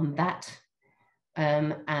that,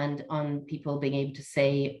 and on people being able to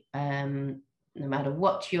say, no matter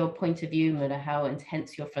what your point of view, no matter how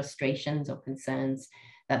intense your frustrations or concerns,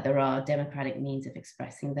 that there are democratic means of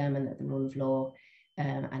expressing them, and that the rule of law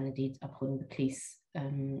and indeed upholding the police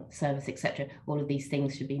service, etc., all of these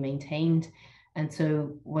things should be maintained. And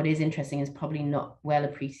so what is interesting is probably not well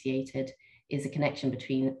appreciated is a connection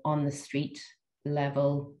between on the street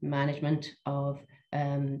level management of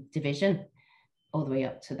division all the way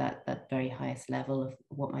up to that very highest level of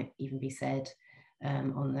what might even be said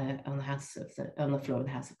on the floor of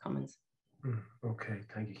the House of Commons. Okay,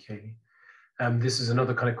 thank you, Katy. This is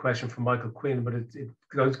another kind of question from Michael Quinn, but it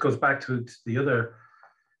goes back to the other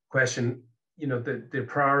question, you know, the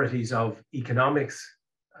priorities of economics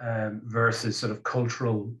versus sort of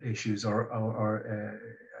cultural issues or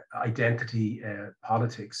identity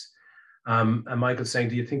politics. And Michael's saying,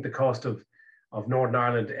 do you think the cost of Northern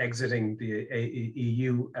Ireland exiting the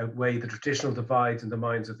EU outweigh the traditional divides in the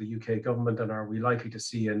minds of the UK government, and are we likely to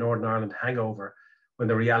see a Northern Ireland hangover when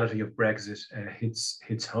the reality of Brexit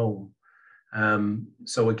hits home?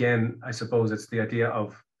 So again, I suppose it's the idea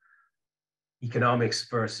of economics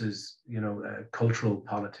versus, you know, cultural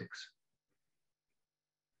politics,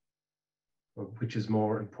 or which is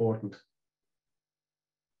more important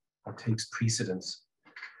or takes precedence.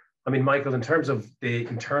 I mean, Michael, in terms of the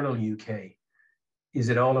internal UK, is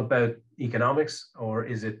it all about economics, or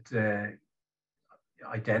is it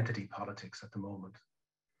identity politics at the moment?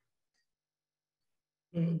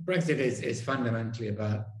 Brexit is fundamentally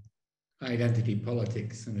about identity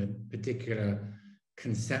politics and a particular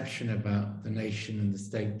conception about the nation and the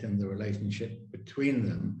state and the relationship between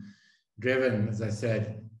them, driven, as I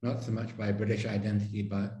said, not so much by British identity,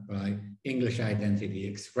 but by English identity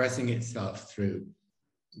expressing itself through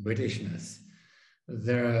Britishness.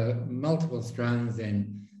 There are multiple strands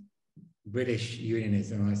in British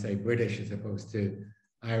unionism. I say British as opposed to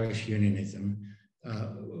Irish unionism.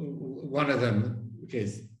 One of them, which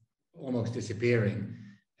is almost disappearing,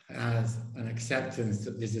 as an acceptance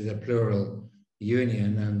that this is a plural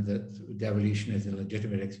union and that devolution is a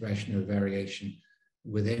legitimate expression of variation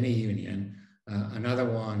within a union. Another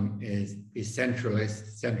one is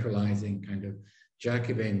centralist, centralizing kind of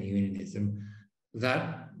Jacobin unionism.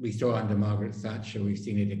 That we saw under Margaret Thatcher, we've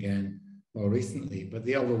seen it again more recently. But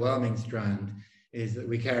the overwhelming strand is that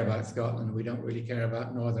we care about Scotland, we don't really care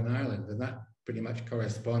about Northern Ireland. And that pretty much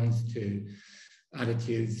corresponds to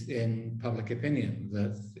attitudes in public opinion,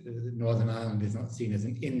 that Northern Ireland is not seen as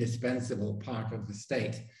an indispensable part of the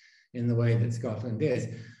state in the way that Scotland is.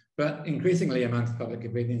 But increasingly amongst public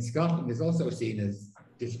opinion, Scotland is also seen as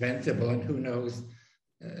dispensable, and who knows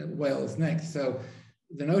Wales next. So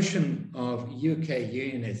the notion of UK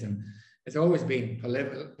unionism has always been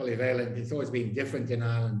polyvalent. It's always been different in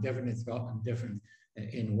Ireland, different in Scotland, different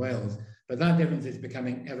in Wales. But that difference is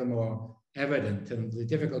becoming ever more evident. And the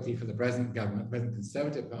difficulty for the present government, present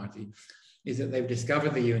Conservative Party, is that they've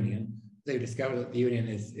discovered the union. They've discovered that the union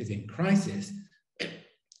is in crisis.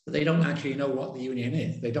 But they don't actually know what the union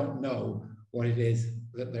is. They don't know what it is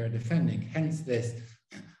that they're defending. Hence this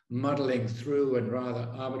muddling through and rather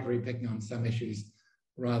arbitrary picking on some issues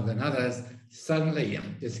rather than others, suddenly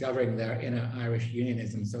discovering their inner Irish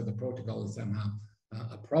unionism. So the protocol is somehow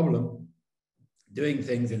a problem, doing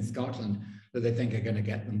things in Scotland that they think are going to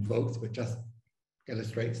get them votes, which just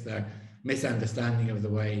illustrates their misunderstanding of the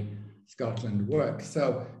way Scotland works.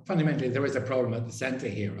 So fundamentally, there is a problem at the centre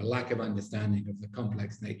here, a lack of understanding of the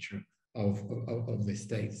complex nature of this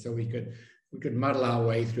state. So we could muddle our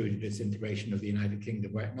way through the disintegration of the United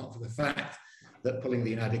Kingdom, were it not for the fact that pulling the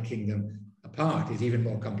United Kingdom apart is even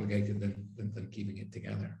more complicated than keeping it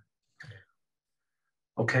together.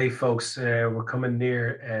 Okay, folks, we're coming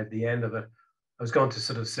near the end of it. I was going to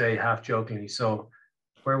sort of say half jokingly, so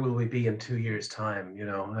where will we be in 2 years' time? You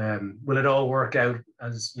know, will it all work out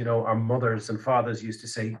as, you know, our mothers and fathers used to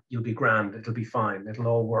say, you'll be grand, it'll be fine, it'll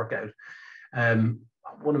all work out.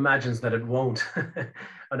 One imagines that it won't,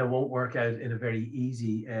 and it won't work out in a very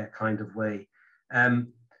easy kind of way.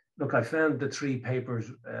 Look, I found the three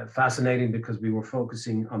papers fascinating because we were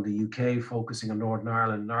focusing on the UK, focusing on Northern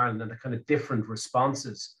Ireland and the kind of different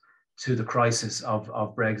responses to the crisis of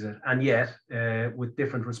Brexit. And yet, with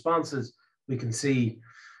different responses, we can see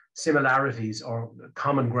similarities or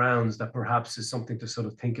common grounds that perhaps is something to sort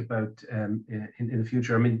of think about in the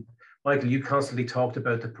future. I mean, Michael, you constantly talked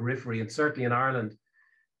about the periphery, and certainly in Ireland,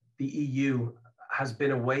 the EU has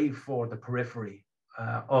been a way for the periphery,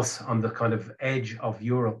 us on the kind of edge of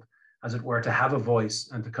Europe, as it were, to have a voice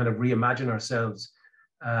and to kind of reimagine ourselves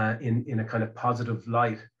in a kind of positive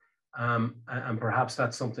light. And perhaps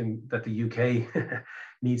that's something that the UK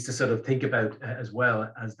needs to sort of think about as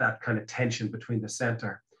well, as that kind of tension between the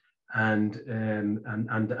centre and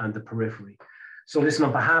the periphery. So listen,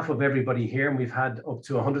 on behalf of everybody here, and we've had up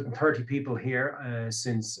to 130 people here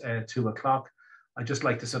since 2 o'clock, I'd just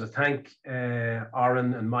like to sort of thank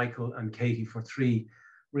Oran and Michael and Katy for three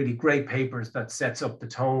really great papers that sets up the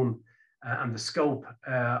tone and the scope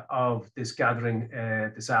of this gathering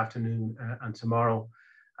this afternoon and tomorrow.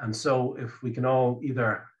 And so if we can all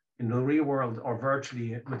either in the real world or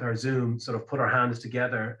virtually with our Zoom sort of put our hands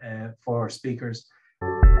together for speakers